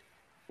Imari.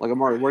 Like,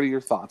 Imari, what are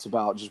your thoughts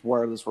about just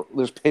where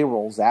this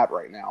payroll's at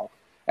right now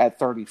at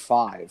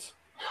 35?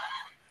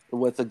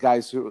 With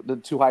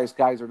the two highest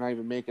guys are not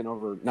even making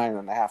over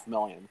 9.5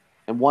 million,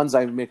 and one's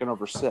not even making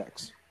over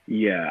 6.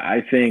 Yeah,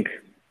 I think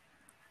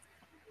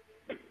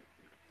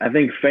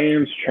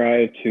fans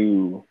try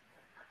to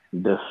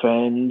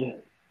defend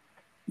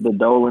the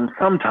Dolans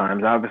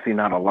sometimes, obviously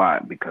not a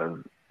lot because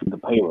the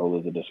payroll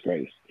is a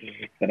disgrace.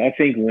 But I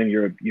think when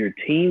your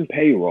team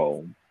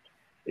payroll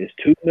is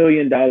 $2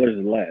 million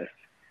less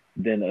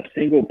than a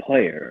single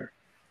player,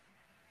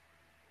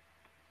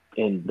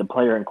 and the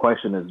player in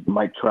question is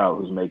Mike Trout,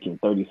 who's making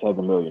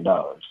 $37 million.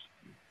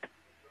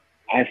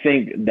 I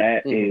think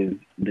that is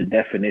the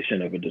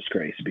definition of a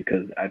disgrace,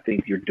 because I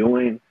think you're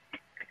doing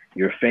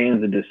your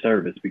fans a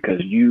disservice,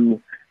 because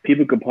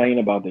people complain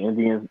about the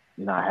Indians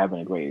not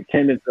having a great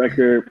attendance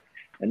record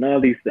and all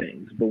these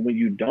things. But when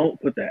you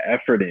don't put the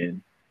effort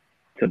in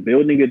to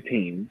building a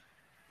team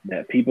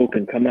that people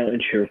can come out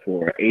and cheer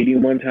for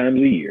 81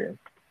 times a year,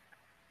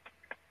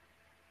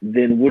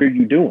 then what are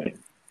you doing?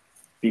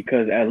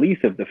 Because at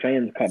least if the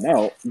fans come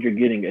out, you're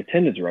getting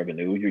attendance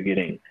revenue, you're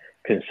getting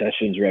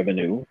concessions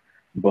revenue,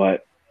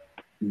 but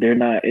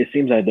it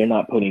seems like they're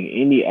not putting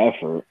any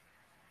effort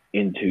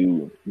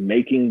into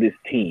making this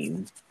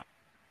team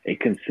a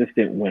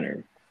consistent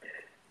winner.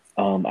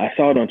 I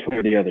saw it on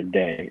Twitter the other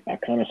day. I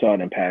kind of saw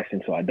it in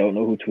passing, so I don't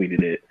know who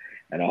tweeted it,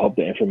 and I hope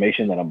the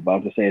information that I'm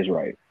about to say is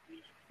right.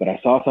 But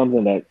I saw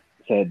something that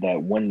said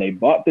that when they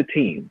bought the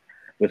team,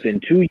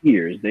 within 2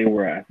 years, they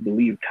were, I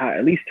believe,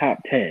 at least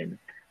top 10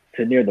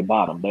 to near the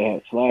bottom. They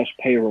had slashed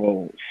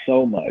payroll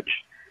so much,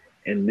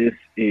 and this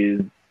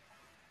is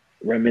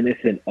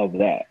reminiscent of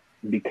that,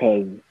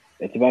 because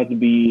it's about to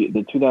be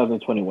the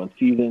 2021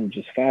 season.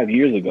 Just 5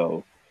 years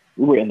ago,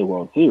 we were in the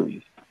World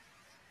Series.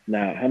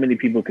 Now, how many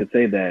people could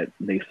say that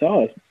they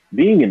saw us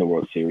being in the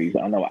World Series?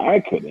 I know I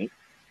couldn't,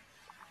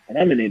 and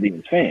I'm an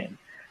Indians fan.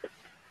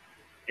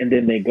 And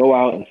then they go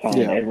out and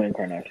sign Edwin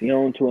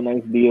Encarnacion to a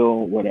nice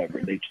deal,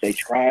 whatever. They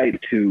tried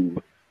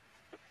to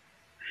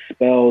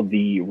spell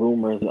the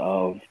rumors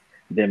of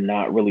them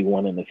not really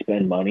wanting to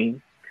spend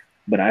money.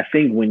 But I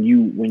think when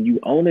you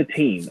own a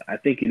team, I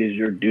think it is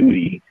your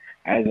duty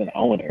as an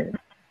owner.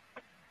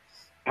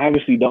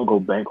 Obviously, don't go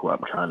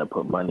bankrupt trying to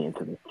put money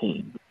into this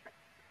team.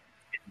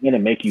 It's going to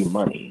make you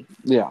money.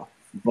 Yeah.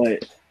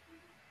 But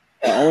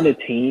to own a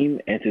team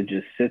and to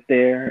just sit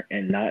there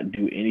and not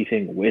do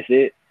anything with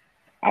it,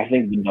 I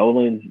think the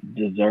Nolans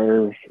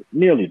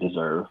nearly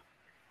deserve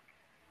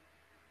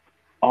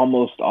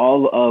almost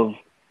all of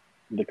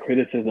the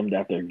criticism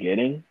that they're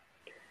getting,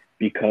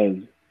 because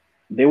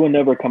they will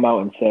never come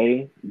out and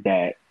say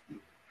that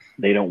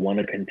they don't want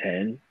to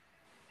contend.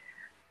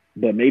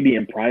 But maybe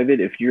in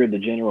private, if you're the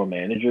general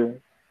manager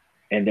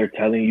and they're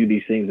telling you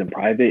these things in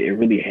private, it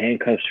really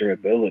handcuffs your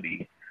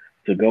ability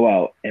to go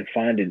out and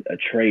find a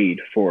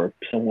trade for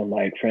someone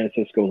like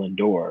Francisco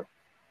Lindor,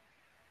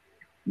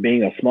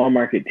 being a small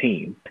market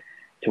team,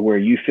 to where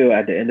you feel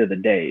at the end of the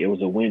day it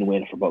was a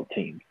win-win for both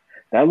teams.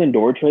 That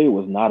Lindor trade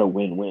was not a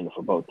win-win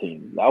for both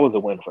teams. That was a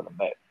win for the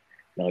Mets.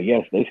 Now,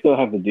 yes, they still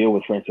have to deal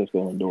with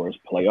Francisco Lindor's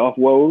playoff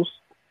woes,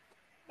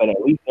 but at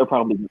least they're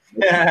probably going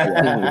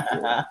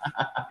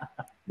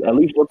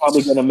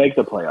to make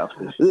the playoffs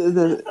this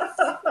year.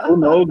 Who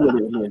knows what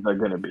the Indians are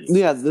going to be?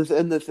 Yeah, the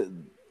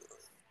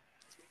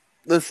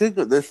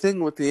thing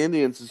with the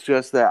Indians is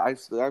just that I've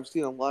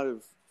seen a lot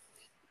of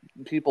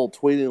people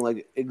tweeting,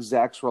 like,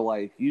 execs were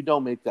like, you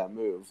don't make that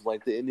move.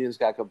 Like, the Indians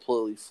got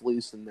completely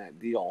fleeced in that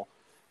deal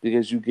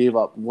because you gave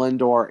up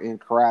Lindor and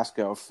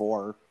Carrasco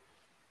for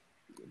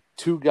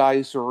two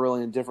guys who are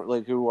really indifferent,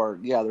 like, who are,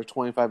 they're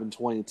 25 and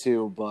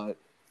 22, but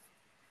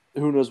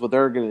who knows what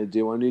they're going to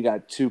do. And you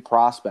got two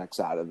prospects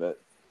out of it.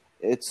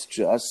 It's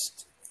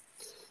just,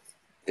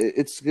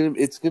 it's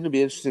gonna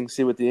be interesting to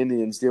see what the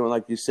Indians do. And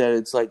like you said,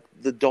 it's like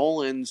the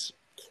Dolans,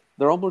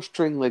 they're almost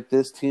treating like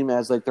this team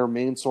as like their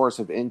main source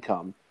of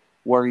income,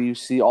 where you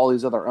see all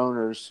these other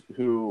owners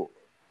who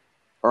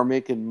are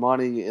making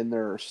money in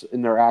their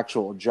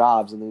actual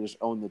jobs and they just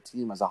own the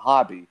team as a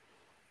hobby.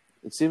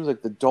 It seems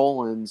like the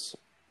Dolans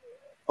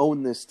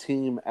own this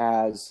team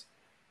as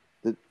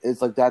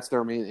it's like that's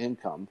their main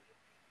income,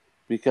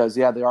 because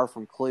they are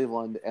from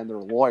Cleveland and they're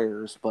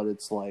lawyers, but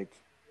it's like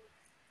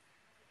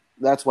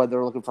that's why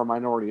they're looking for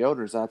minority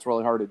owners. And that's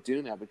really hard to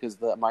do now, because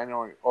the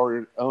minority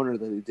owner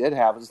that he did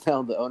have is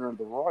now the owner of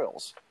the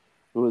Royals,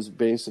 who is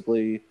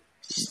basically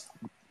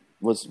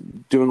was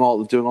doing all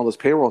this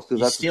payroll, because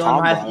that's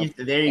stealing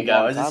there you go.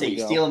 I was gonna say,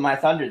 you're stealing my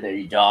thunder there,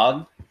 you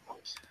dog.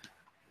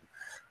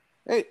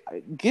 Hey,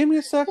 give me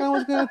a second. I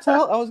was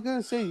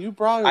gonna say you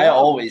brought it I up.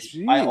 always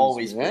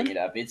Jeez, bring man. it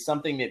up. It's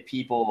something that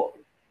people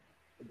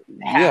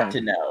have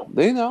to know.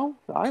 They know.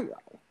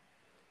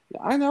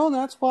 I know.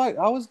 That's why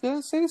I was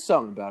gonna say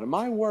something about it.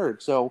 My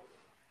word. So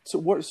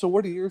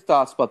what are your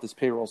thoughts about this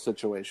payroll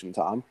situation,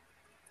 Tom?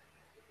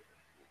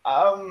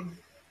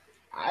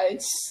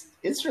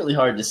 It's really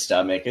hard to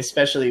stomach,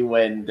 especially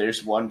when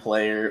there's one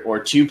player or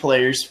two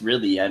players.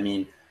 Really, I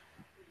mean,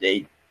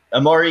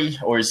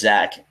 Imari or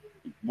Zach.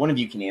 One of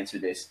you can answer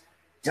this.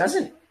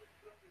 Doesn't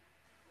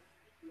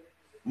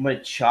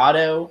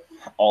Machado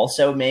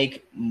also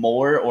make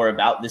more or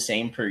about the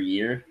same per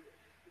year,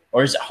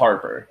 or is it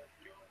Harper?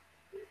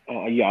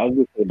 Yeah, I was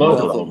going to say both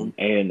of them.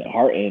 And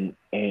Hart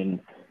and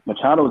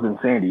Machado's in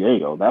San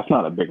Diego. That's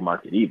not a big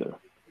market either.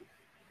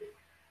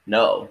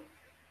 No.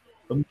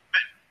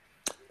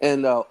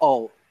 And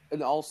also,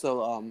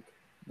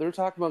 they're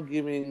talking about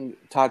giving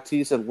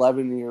Tatis an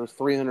 11-year,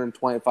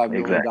 $325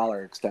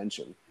 million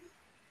extension.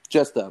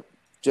 Just to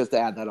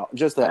add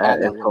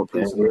that little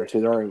piece in there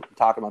too. They're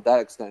talking about that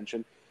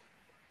extension,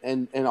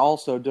 and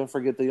also don't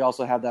forget they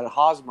also have that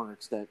Hosmer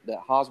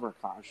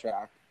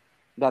contract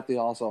that they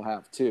also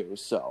have too.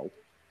 So,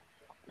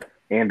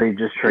 and they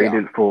just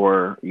traded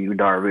for Yu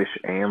Darvish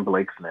and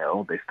Blake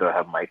Snell. They still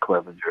have Mike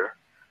Clevenger.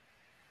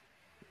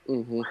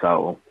 Mm-hmm.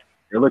 So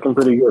they're looking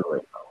pretty good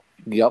right now.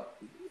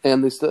 Yep,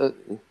 and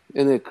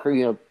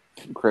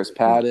Chris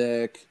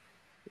Paddock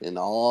and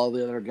all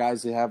the other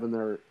guys they have in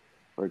their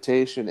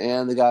rotation,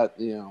 and they got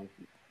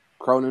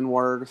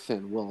Cronenworth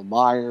and Will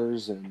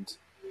Myers, and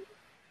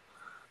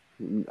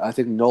I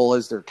think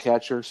Nola's their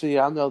catcher. So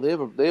yeah, I know they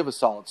have a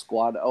solid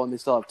squad. Oh, and they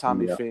still have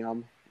Tommy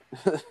Pham.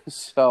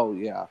 So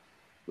yeah,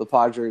 the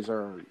Padres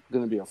are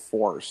going to be a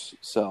force.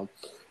 So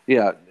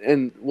yeah,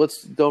 and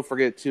don't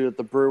forget too that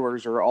the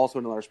Brewers are also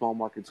another small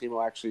market team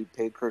who actually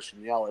paid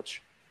Christian Yelich.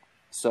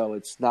 So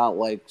it's not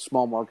like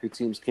small market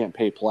teams can't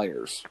pay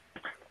players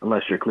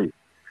unless you're Cleveland.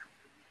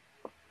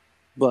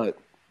 But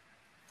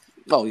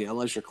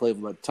unless you're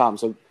Cleveland. But Tom,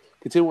 so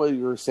continue what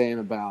you were saying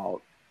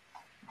about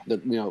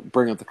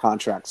bring up the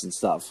contracts and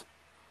stuff.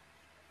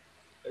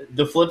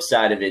 The flip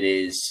side of it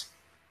is,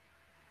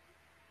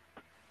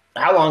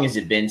 how long has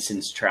it been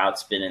since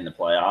Trout's been in the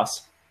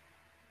playoffs?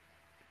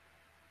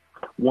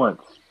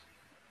 Once.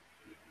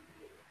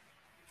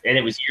 And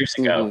it was years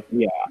ago.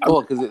 Yeah.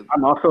 Well, because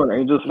I'm also an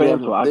Angels fan,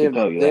 so I can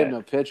tell you they have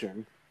no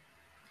pitching.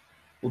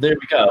 Well, there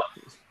we go.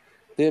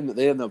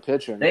 They have no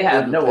pitching. They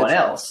have no one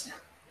else.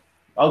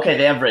 Okay,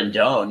 they have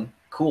Rendon.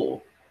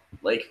 Cool.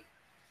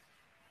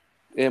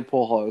 And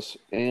Pujols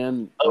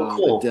and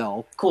cool.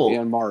 Adele. Cool.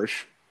 And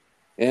Marsh.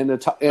 And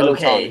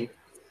Ohtani.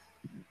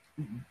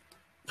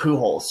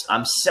 Pujols.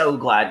 I'm so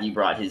glad you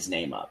brought his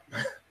name up.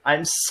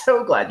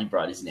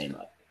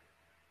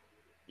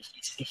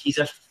 He's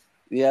a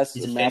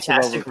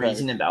fantastic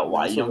reason about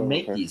why you don't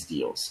make these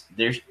deals.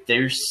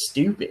 They're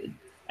stupid.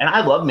 And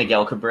I love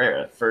Miguel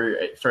Cabrera for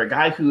a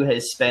guy who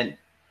has spent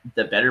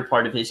the better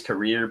part of his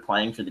career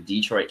playing for the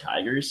Detroit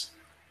Tigers.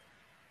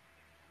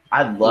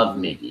 I love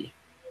Miggy.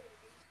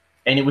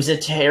 And it was a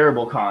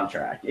terrible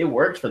contract. It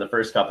worked for the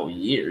first couple of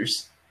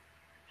years.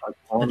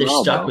 But they're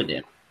stuck with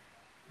him.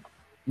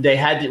 They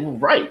had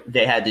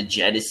to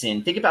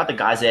jettison. Think about the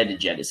guys they had to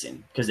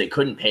jettison because they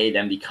couldn't pay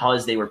them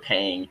because they were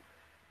paying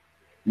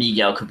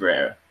Miguel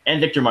Cabrera and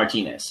Victor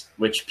Martinez,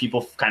 which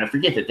people kind of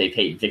forget that they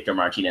paid Victor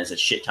Martinez a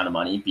shit ton of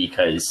money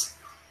because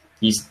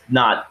he's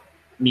not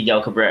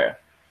Miguel Cabrera.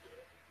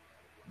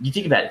 You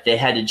think about it. They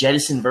had to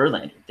jettison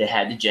Verlander. They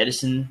had to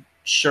jettison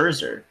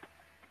Scherzer.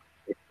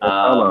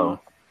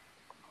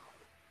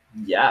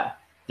 Yeah.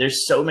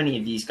 There's so many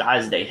of these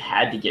guys they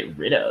had to get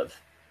rid of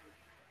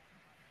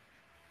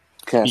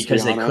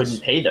because they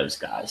couldn't pay those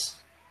guys.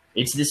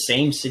 It's the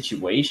same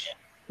situation.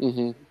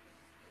 Mm-hmm.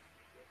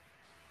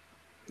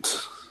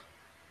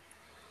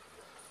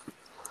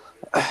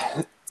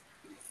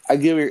 I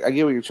get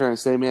what you're trying to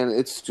say, man.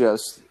 It's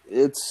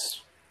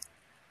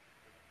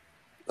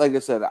like I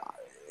said,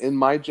 in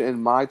my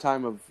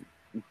time of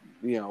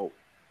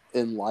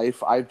in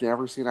life, I've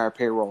never seen our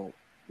payroll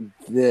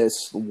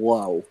this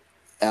low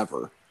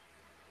ever.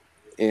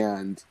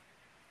 And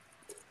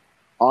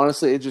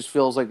honestly, it just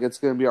feels like it's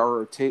going to be our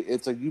rotate.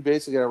 It's like you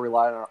basically got to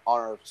rely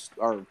on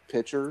our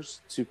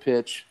pitchers to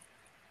pitch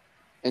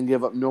and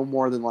give up no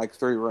more than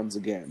 3 runs a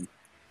game,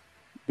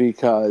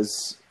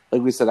 because,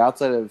 like we said,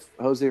 outside of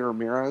Jose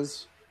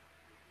Ramirez,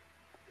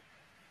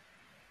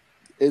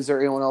 is there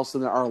anyone else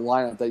in our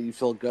lineup that you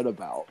feel good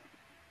about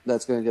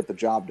that's going to get the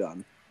job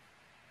done?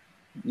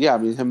 Yeah, I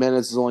mean,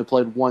 Jimenez has only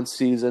played one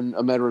season.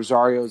 Ahmed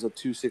Rosario is a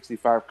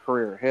 .265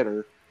 career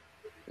hitter,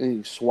 and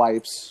he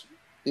swipes,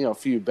 a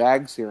few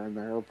bags here and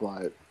there,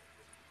 but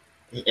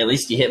at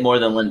least he hit more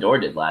than Lindor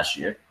did last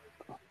year.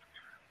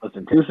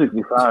 Listen,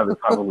 265 is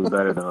probably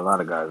better than a lot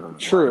of guys in the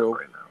lineup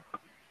right now.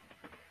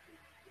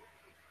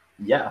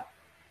 Yeah.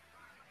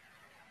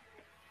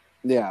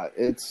 Yeah,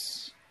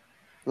 it's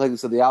like I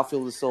said, the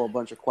outfield is still a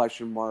bunch of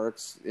question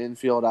marks.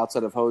 Infield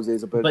outside of Jose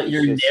is a bit. But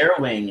you're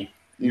narrowing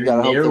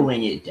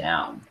it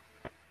down.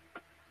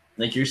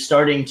 Like, you're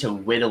starting to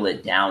whittle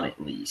it down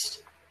at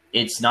least.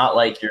 It's not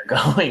like you're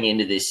going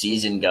into this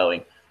season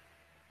going,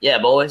 yeah,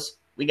 boys,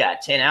 we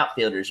got 10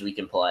 outfielders we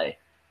can play.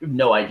 We have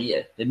no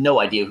idea. They had no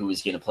idea who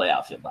was going to play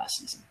outfield last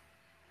season.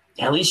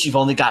 At least you've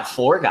only got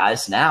 4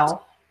 guys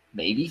now.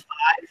 Maybe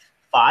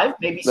 5,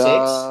 maybe 6.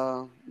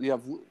 You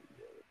have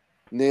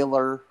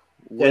Naylor,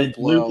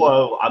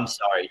 Luplow, I'm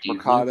sorry, dude.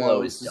 Mercado,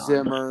 Luplow is done.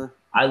 Zimmer.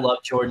 I love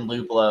Jordan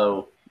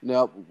Luplow.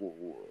 Nope.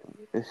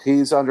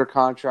 He's under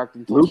contract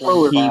until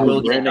Luplow is He will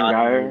who get Brandon done.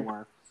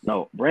 Guyer.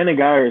 No, Brandon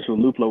Guyer is who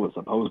Luplow was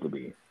supposed to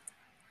be.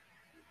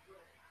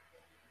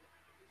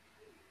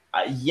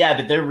 Yeah,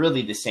 but they're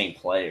really the same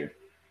player.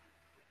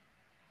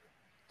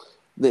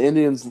 The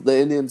Indians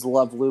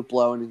love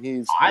Luplow, and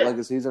he's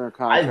under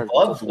contract. I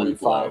love until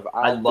Luplow. 25.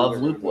 I love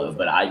Luplow,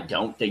 but I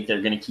don't think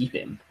they're going to keep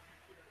him.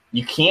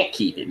 You can't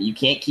keep him. You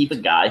can't keep a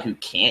guy who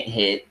can't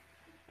hit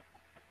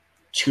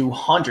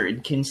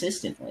 200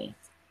 consistently.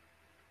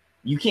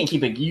 You can't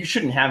keep it. You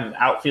shouldn't have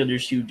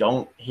outfielders who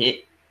don't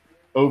hit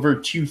over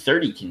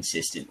 230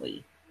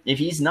 consistently. If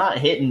he's not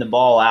hitting the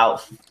ball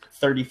out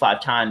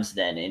 35 times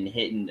then and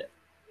hitting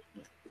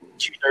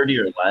 230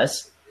 or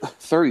less.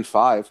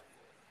 35.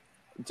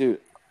 Dude,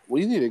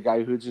 we need a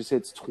guy who just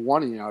hits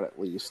 20 out at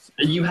least.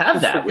 You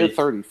have that with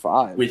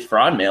 35. With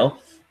Franmil.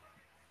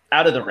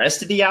 Out of the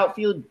rest of the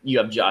outfield, you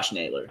have Josh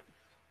Naylor.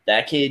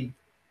 That kid,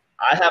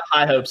 I have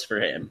high hopes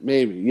for him.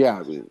 Maybe,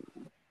 yeah.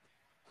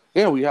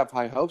 We have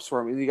high hopes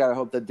for him. And you got to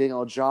hope that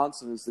Daniel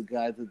Johnson is the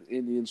guy that the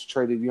Indians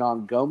traded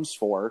Yan Gomes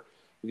for,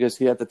 because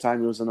he, at the time,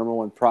 he was the number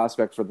 1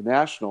 prospect for the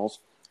Nationals.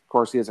 Of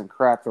course, he hasn't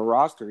cracked the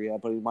roster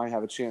yet, but he might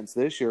have a chance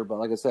this year. But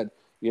like I said,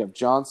 you have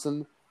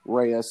Johnson,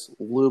 Reyes,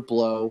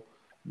 Luplow,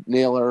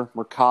 Naylor,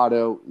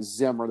 Mercado,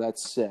 Zimmer.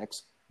 That's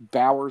 6.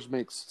 Bowers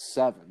makes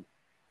 7.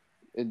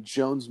 And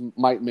Jones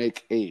might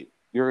make 8.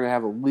 You're going to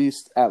have at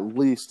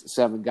least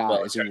 7 guys.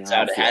 Well, it turns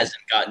out it hasn't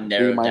gotten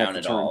narrowed down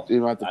at all.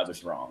 I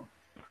was wrong.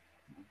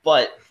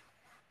 But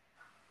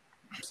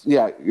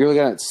yeah, you're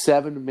looking at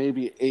 7,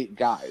 maybe 8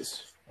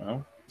 guys.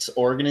 Well, it's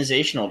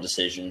organizational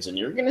decisions, and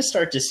you're going to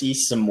start to see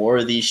some more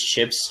of these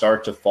chips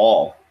start to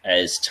fall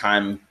as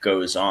time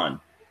goes on.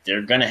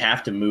 They're going to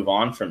have to move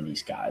on from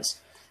these guys.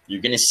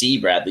 You're going to see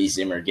Bradley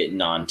Zimmer get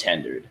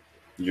non-tendered.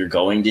 You're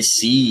going to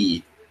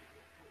see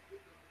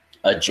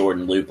a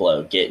Jordan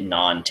Luplow get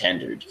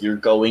non-tendered. You're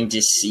going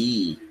to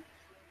see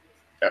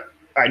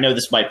I know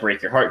this might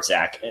break your heart,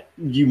 Zach.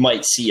 You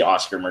might see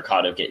Oscar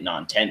Mercado get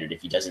non-tendered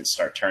if he doesn't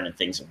start turning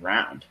things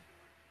around.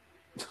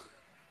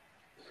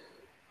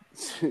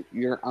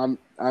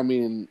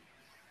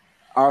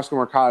 Oscar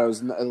Mercado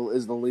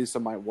is the least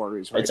of my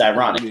worries. Right, it's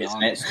ironic,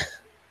 isn't it?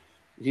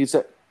 He's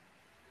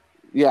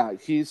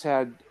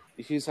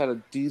had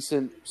a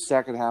decent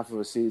second half of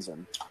a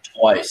season.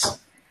 Twice.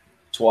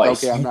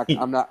 Okay,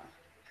 I'm not.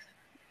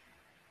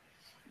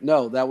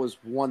 No, that was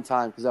one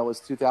time because that was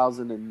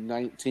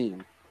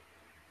 2019.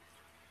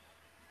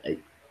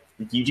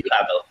 You do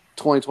have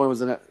 2020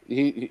 was in it.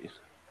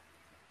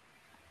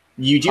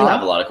 You do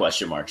have a lot of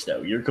question marks,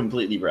 though. You're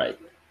completely right.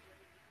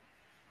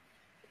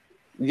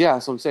 Yeah,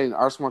 so I'm saying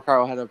Oscar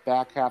Mercado had a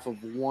back half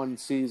of one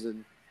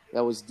season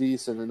that was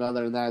decent, and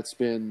other than that, it's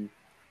been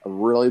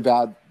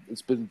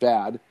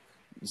bad.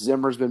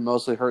 Zimmer's been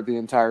mostly hurt the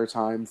entire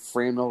time.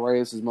 Franmil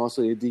Reyes is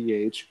mostly a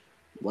DH.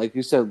 Like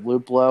you said,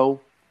 Luplow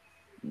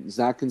is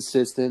not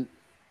consistent.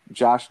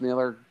 Josh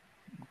Naylor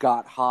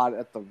got hot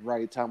at the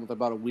right time with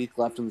about a week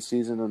left in the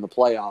season in the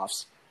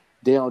playoffs.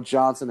 Daniel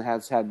Johnson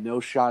has had no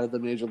shot at the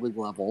major league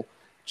level.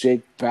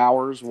 Jake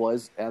Bowers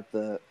was at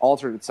the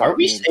alternate side.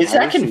 Is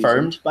that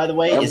confirmed, by the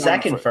way? Is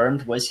that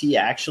confirmed? Was he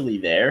actually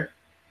there?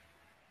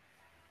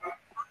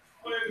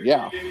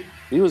 Yeah,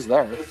 he was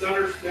there. The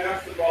center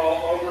snaps the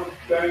ball over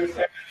Benning's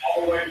head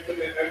all the way to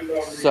the end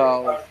zone.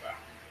 So,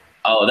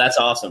 oh, that's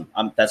awesome.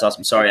 That's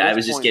awesome. Sorry, I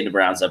was just getting a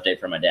Browns update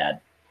from my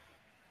dad.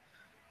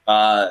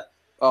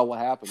 What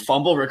happened?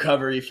 Fumble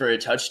recovery for a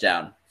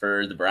touchdown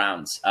for the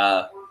Browns.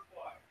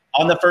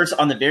 On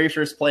the very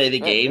first play of the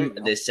game,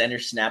 the center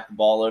snapped the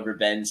ball over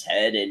Ben's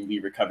head, and we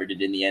recovered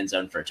it in the end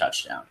zone for a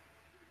touchdown.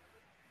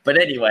 But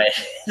anyway,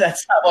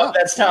 that's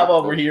not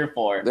what we're here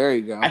for. There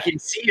you go. I can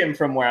see him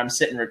from where I'm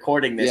sitting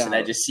recording this, and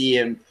I just see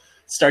him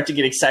start to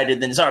get excited.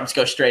 Then his arms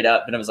go straight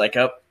up, and I was like,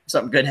 "Oh,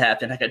 something good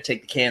happened. I got to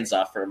take the cans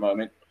off for a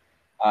moment."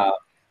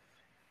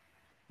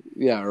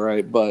 Yeah,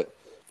 right. But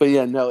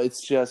yeah, no,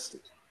 it's just.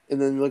 And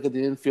then you look at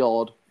the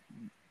infield.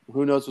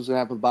 Who knows what's going to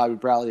happen with Bobby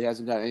Bradley? He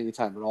hasn't got any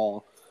time at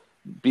all.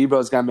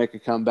 Bebo's got to make a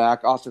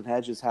comeback. Austin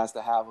Hedges has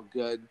to have a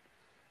good,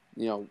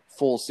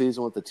 full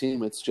season with the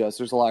team. It's just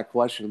there's a lot of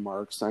question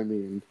marks. I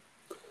mean,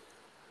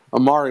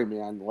 Imari,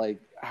 man,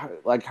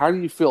 like how do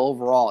you feel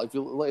overall? If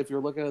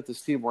you're looking at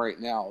this team right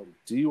now,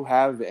 do you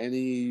have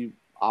any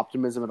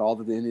optimism at all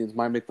that the Indians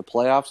might make the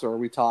playoffs, or are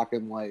we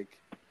talking like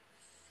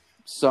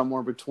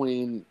somewhere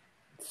between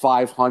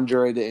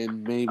 500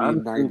 and maybe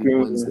 90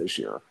 wins this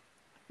year?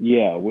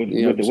 Yeah, with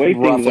the way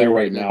things are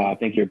right now, I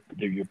think your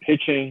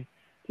pitching,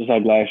 just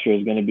like last year,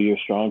 is going to be your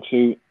strong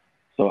suit.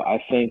 So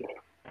I think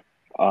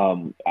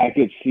I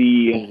could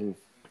see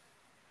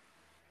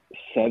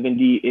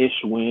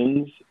 70-ish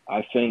wins.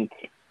 I think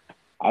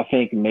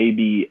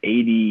maybe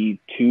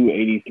 82,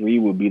 83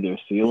 would be their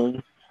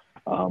ceiling,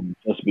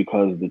 just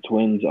because the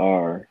Twins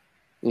are.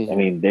 I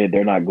mean,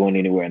 they're not going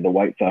anywhere, and the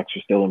White Sox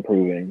are still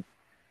improving.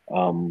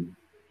 So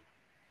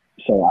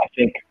I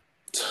think,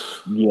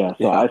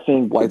 I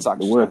think White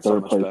Sox we're a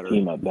third-place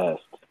team at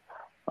best.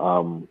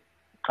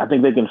 I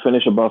think they can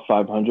finish above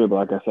 500, but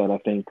like I said, I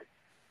think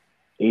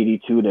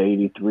 82 to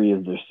 83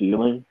 is their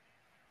ceiling.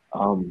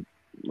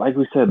 Like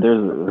we said, there's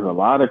a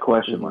lot of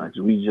question marks.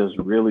 We just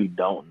really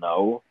don't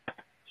know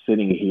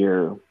sitting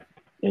here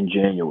in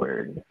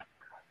January.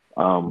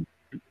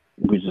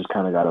 We just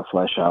kind of got to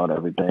flesh out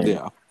everything.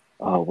 Yeah.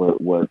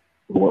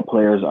 What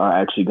players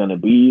are actually going to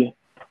be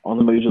on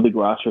the Major League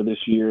roster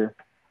this year,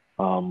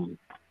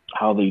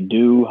 how they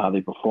do, how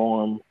they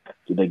perform.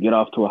 Do they get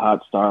off to a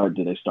hot start?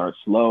 Do they start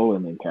slow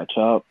and then catch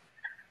up?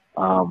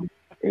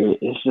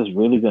 It's just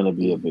really going to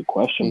be a big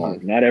question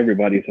mark. Not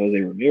everybody's Jose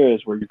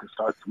Ramirez, where you can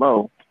start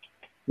slow,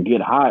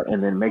 get hot,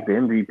 and then make the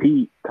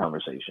MVP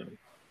conversation.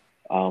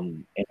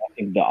 And I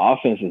think the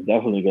offense is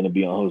definitely going to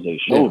be on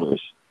Jose's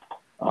shoulders.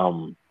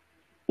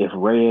 If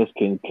Reyes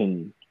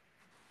can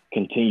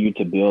continue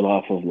to build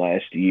off of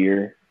last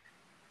year,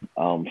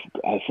 for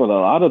a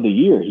lot of the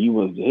year, he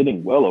was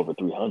hitting well over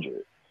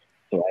 300.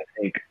 So I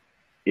think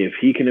if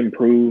he can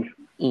improve,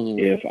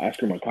 if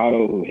Oscar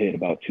Mercado, who hit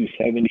about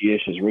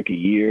 270-ish his rookie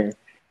year,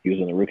 he was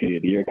in the Rookie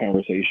of the Year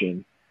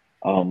conversation,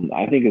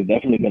 I think it's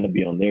definitely going to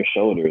be on their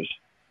shoulders.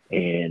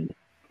 And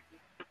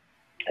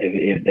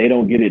if they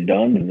don't get it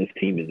done, then this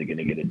team isn't going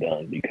to get it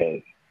done,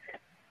 because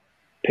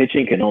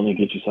pitching can only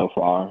get you so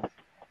far.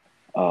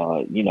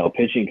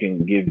 Pitching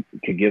can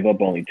give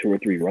up only 2 or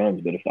 3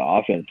 runs, but if the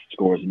offense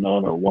scores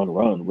none or 1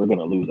 run, we're going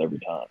to lose every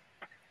time.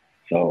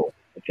 So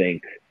I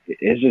think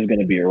it's just going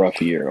to be a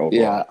rough year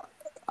overall.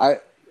 I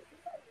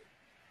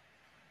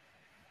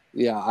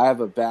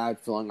have a bad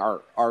feeling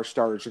our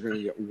starters are going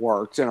to get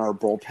worked and our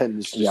bullpen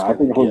is just I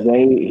think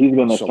Jose, he's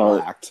going to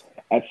start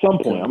at some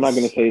point. I'm not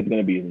going to say it's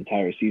going to be his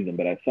entire season,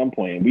 but at some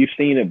point, and we've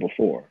seen it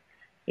before.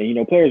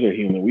 And, players are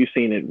human. We've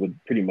seen it with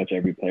pretty much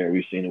every player.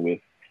 We've seen it with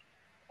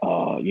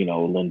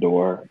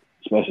Lindor,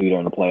 especially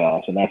during the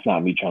playoffs. And that's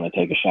not me trying to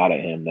take a shot at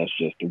him. That's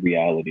just the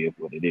reality of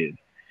what it is.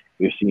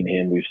 We've seen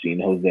him. We've seen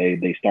Jose.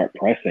 They start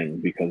pressing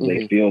because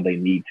they feel they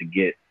need to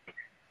get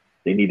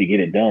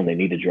it done. They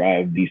need to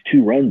drive these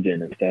 2 runs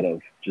in instead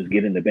of just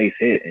getting the base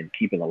hit and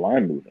keeping the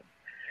line moving.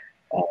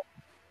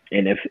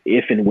 And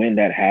if and when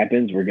that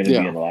happens, we're going to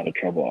be in a lot of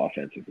trouble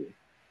offensively.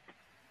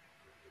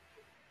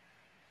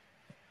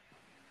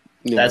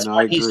 Yeah, that's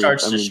when he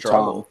starts to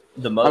struggle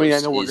the most.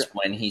 Is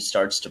when he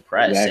starts to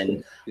press.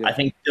 Exactly. And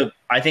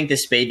I think the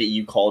spade that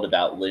you called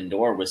about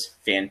Lindor was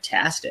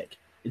fantastic.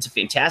 It's a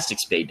fantastic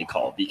spade to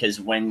call, because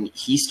when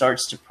he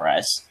starts to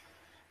press,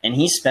 and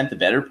he spent the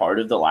better part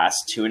of the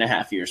last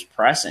 2.5 years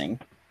pressing,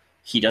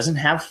 he doesn't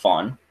have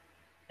fun,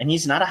 and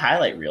he's not a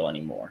highlight reel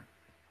anymore.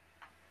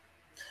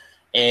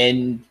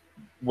 And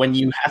when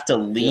you have to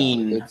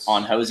lean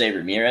on Jose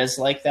Ramirez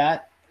like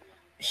that,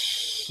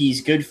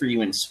 he's good for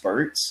you in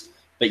spurts,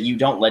 but you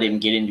don't let him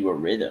get into a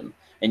rhythm.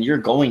 And you're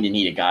going to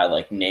need a guy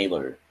like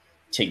Naylor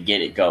to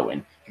get it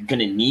going. You're going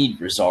to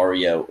need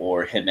Rosario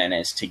or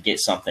Jimenez to get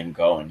something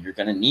going. You're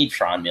going to need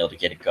Franmil to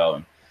get it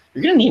going.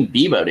 You're going to need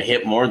Bebo to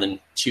hit more than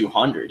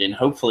 200, and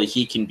hopefully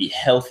he can be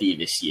healthy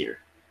this year.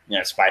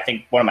 That's why I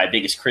think one of my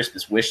biggest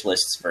Christmas wish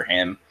lists for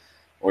him,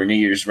 or New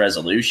Year's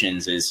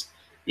resolutions, is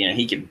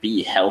he can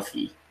be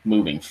healthy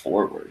moving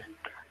forward.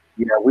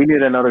 Yeah, we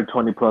need another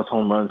 20-plus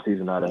home run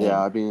season out of him.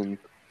 Yeah, I mean,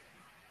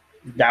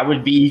 that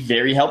would be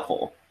very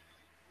helpful.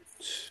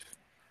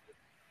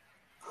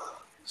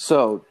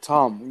 So,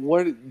 Tom,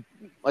 like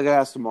I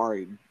asked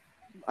Imari,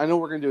 I know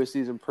we're going to do a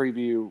season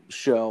preview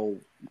show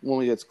when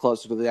we get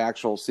closer to the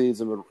actual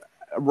season,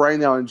 but right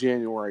now in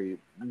January,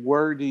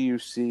 where do you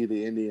see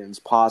the Indians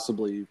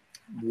possibly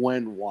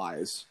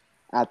win-wise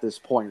at this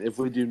point if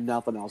we do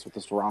nothing else with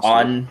this roster?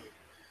 On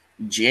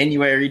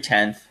January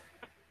 10th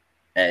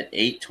at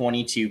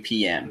 8:22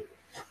 p.m.,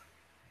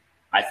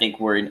 I think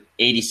we're an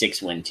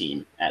 86-win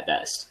team at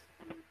best.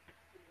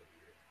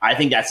 I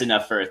think that's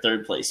enough for a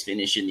third-place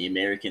finish in the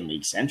American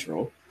League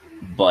Central,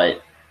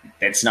 but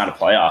that's not a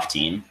playoff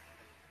team.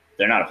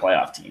 They're not a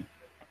playoff team.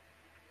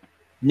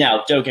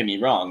 Now, don't get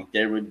me wrong.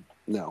 There would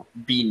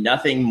be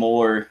nothing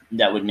more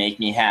that would make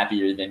me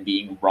happier than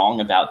being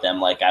wrong about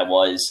them like I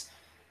was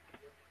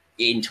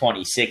in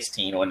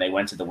 2016 when they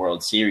went to the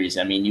World Series.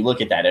 I mean, you look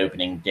at that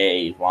opening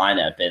day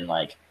lineup and,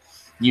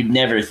 you'd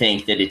never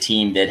think that a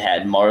team that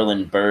had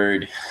Marlon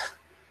Byrd,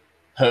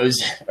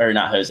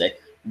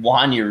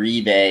 Juan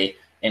Uribe,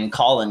 and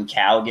Colin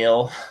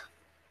Cowgill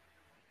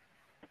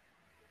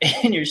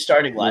in your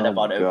starting lineup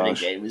on opening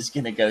day was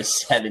going to go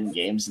 7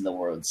 games in the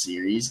World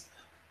Series.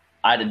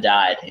 I'd have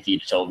died if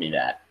you'd told me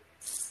that.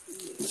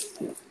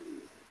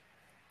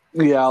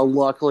 Yeah,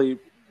 luckily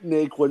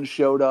Naquin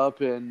showed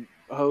up, and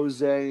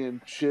Jose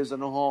and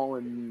Chisenhall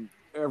and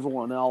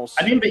everyone else.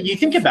 I mean, but you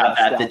think about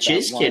that. The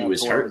Chiz kid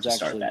was hurt to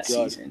start that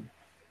season.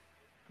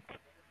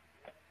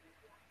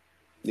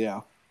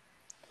 Yeah.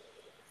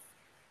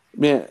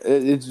 Man,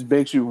 it just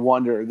makes you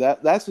wonder.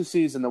 That's the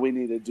season that we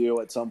need to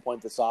do at some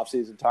point this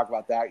offseason, talk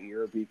about that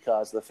year,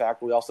 because the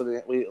fact we also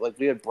didn't, we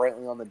had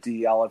Brantley on the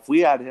DL. If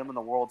we had him in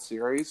the World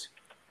Series,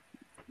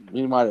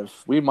 we might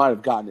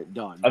have gotten it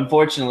done.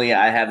 Unfortunately,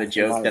 I have a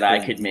joke that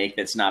I could make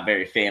that's not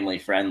very family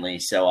friendly,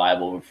 so I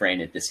will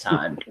refrain at this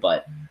time.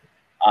 But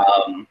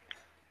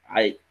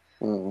I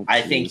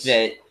think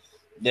that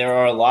there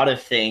are a lot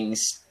of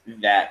things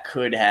that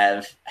could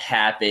have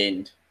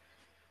happened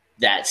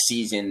that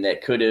season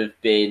that could have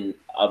been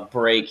a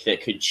break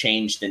that could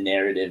change the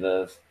narrative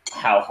of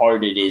how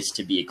hard it is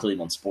to be a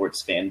Cleveland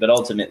sports fan. But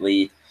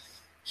ultimately,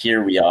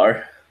 here we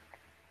are.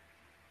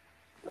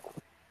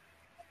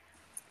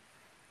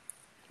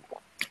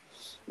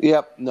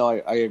 Yep, no,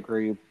 I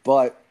agree.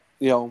 But,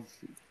 we're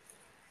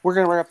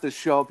going to wrap this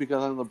show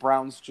because I know the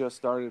Browns just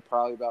started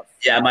probably about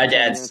 10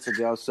 minutes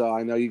ago, so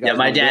I know you guys. Yeah,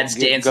 my dad's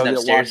dancing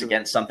upstairs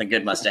against something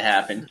good must have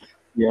happened.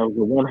 Yeah, it was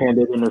a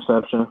one-handed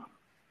interception.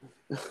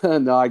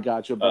 No, I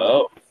got you.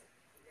 But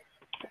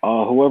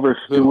whoever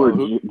Stewart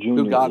Jr.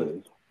 who got is.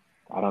 it?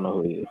 I don't know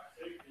who he is.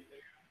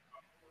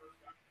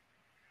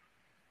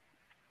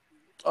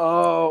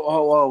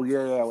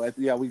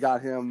 Yeah. We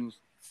got him.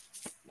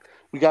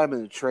 We got him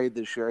in a trade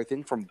this year, I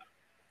think, from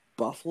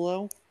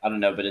Buffalo. I don't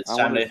know, but it's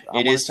time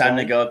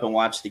to go up and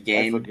watch the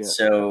game.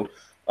 So,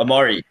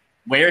 Imari,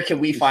 where can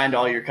we find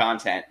all your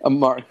content?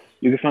 Imari.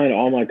 You can find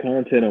all my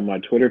content on my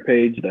Twitter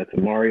page. That's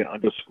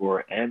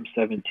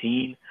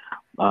Imari_M17.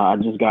 I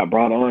just got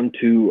brought on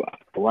to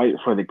write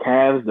for the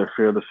Cavs, the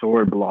Fear the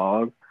Sword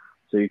blog.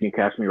 So you can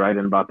catch me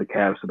writing about the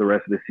Cavs for the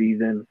rest of the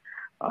season.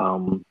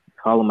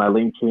 Follow my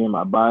link tree in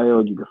my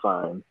bio. You can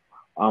find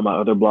all my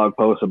other blog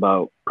posts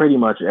about pretty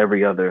much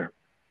every other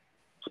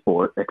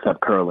sport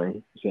except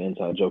curling. It's an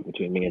inside joke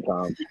between me and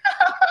Tom.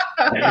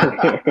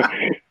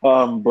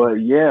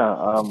 But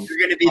yeah, you're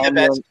going to be the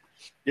best.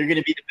 You're going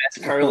to be the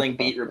best curling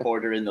beat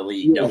reporter in the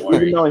league. Don't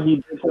worry. You know, he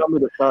did tell me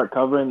to start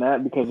covering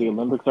that because the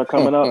Olympics are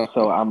coming up,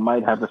 so I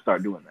might have to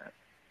start doing that.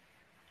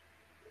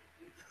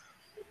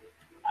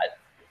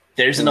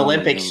 There's an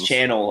Olympics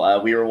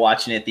channel. We were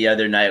watching it the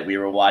other night. We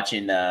were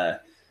watching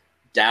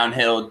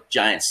downhill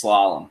giant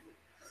slalom.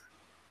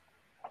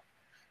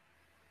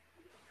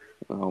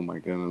 Oh, my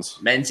goodness.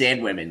 Men's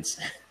and women's.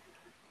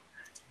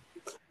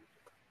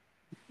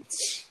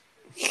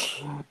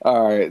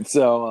 All right.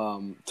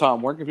 So,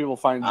 Tom, where can people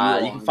find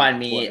you? You can find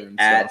me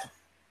at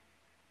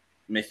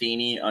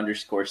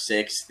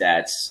Metheny_6.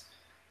 That's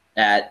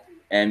at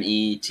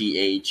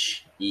METHENEY_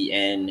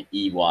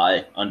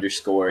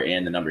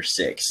 and the number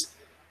 6.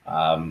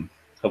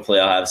 Hopefully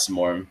I'll have some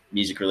more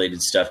music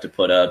related stuff to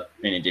put up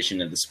in addition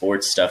to the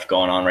sports stuff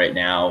going on right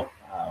now.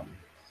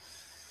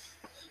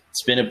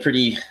 It's been a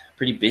pretty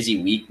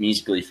busy week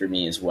musically for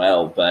me as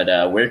well,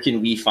 but where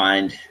can we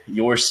find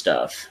your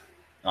stuff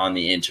on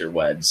the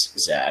interwebs,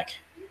 Zach?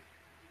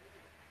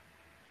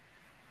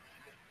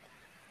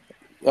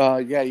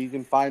 You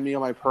can find me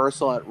on my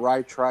personal at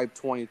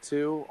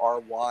RyTribe22,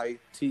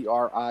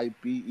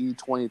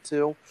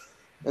 RYTRIBE22,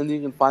 and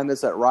you can find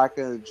us at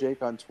Rocket and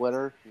Jake on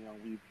Twitter.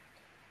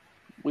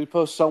 We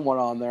post somewhat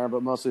on there,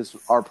 but mostly it's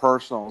our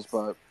personals.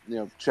 But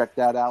check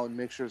that out and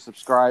make sure to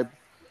subscribe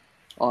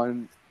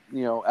on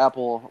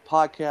Apple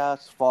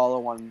Podcasts,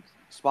 follow on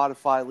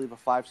Spotify, leave a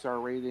 5-star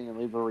rating, and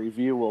leave a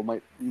review.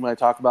 We might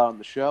talk about it on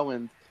the show.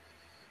 And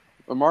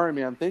Imari,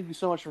 man, thank you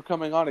so much for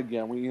coming on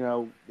again. I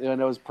know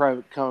it's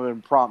probably kind of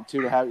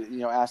impromptu to have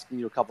asking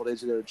you a couple of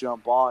days ago to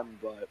jump on,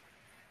 but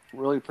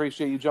really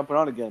appreciate you jumping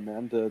on again,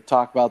 man, to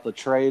talk about the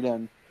trade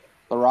and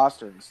the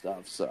roster and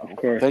stuff. So, of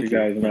course, thank you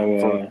guys know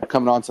for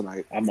coming on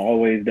tonight. I'm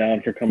always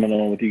down for coming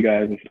on with you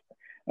guys. It's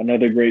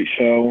another great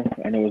show.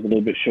 I know it's a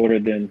little bit shorter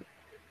than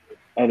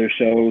other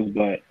shows,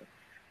 but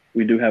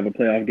we do have a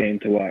playoff game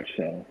to watch,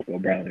 so go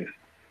Brownies.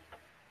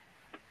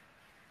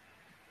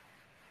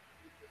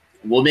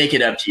 We'll make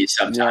it up to you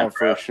sometime,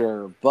 for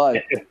sure.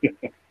 But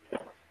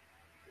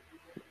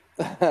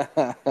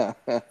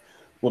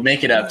we'll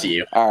make it up to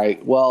you. All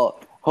right. Well,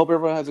 hope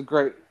everyone has a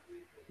great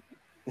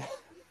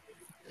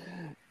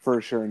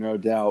for sure, no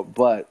doubt.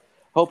 But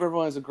hope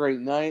everyone has a great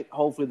night.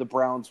 Hopefully the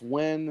Browns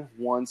win.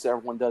 Once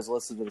everyone does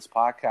listen to this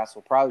podcast,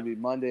 will probably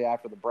be Monday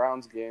after the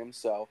Browns game.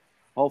 So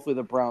hopefully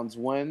the Browns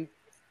win.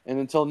 And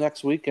until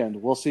next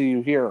weekend, we'll see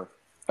you here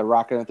at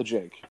Rockin' at the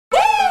Jake.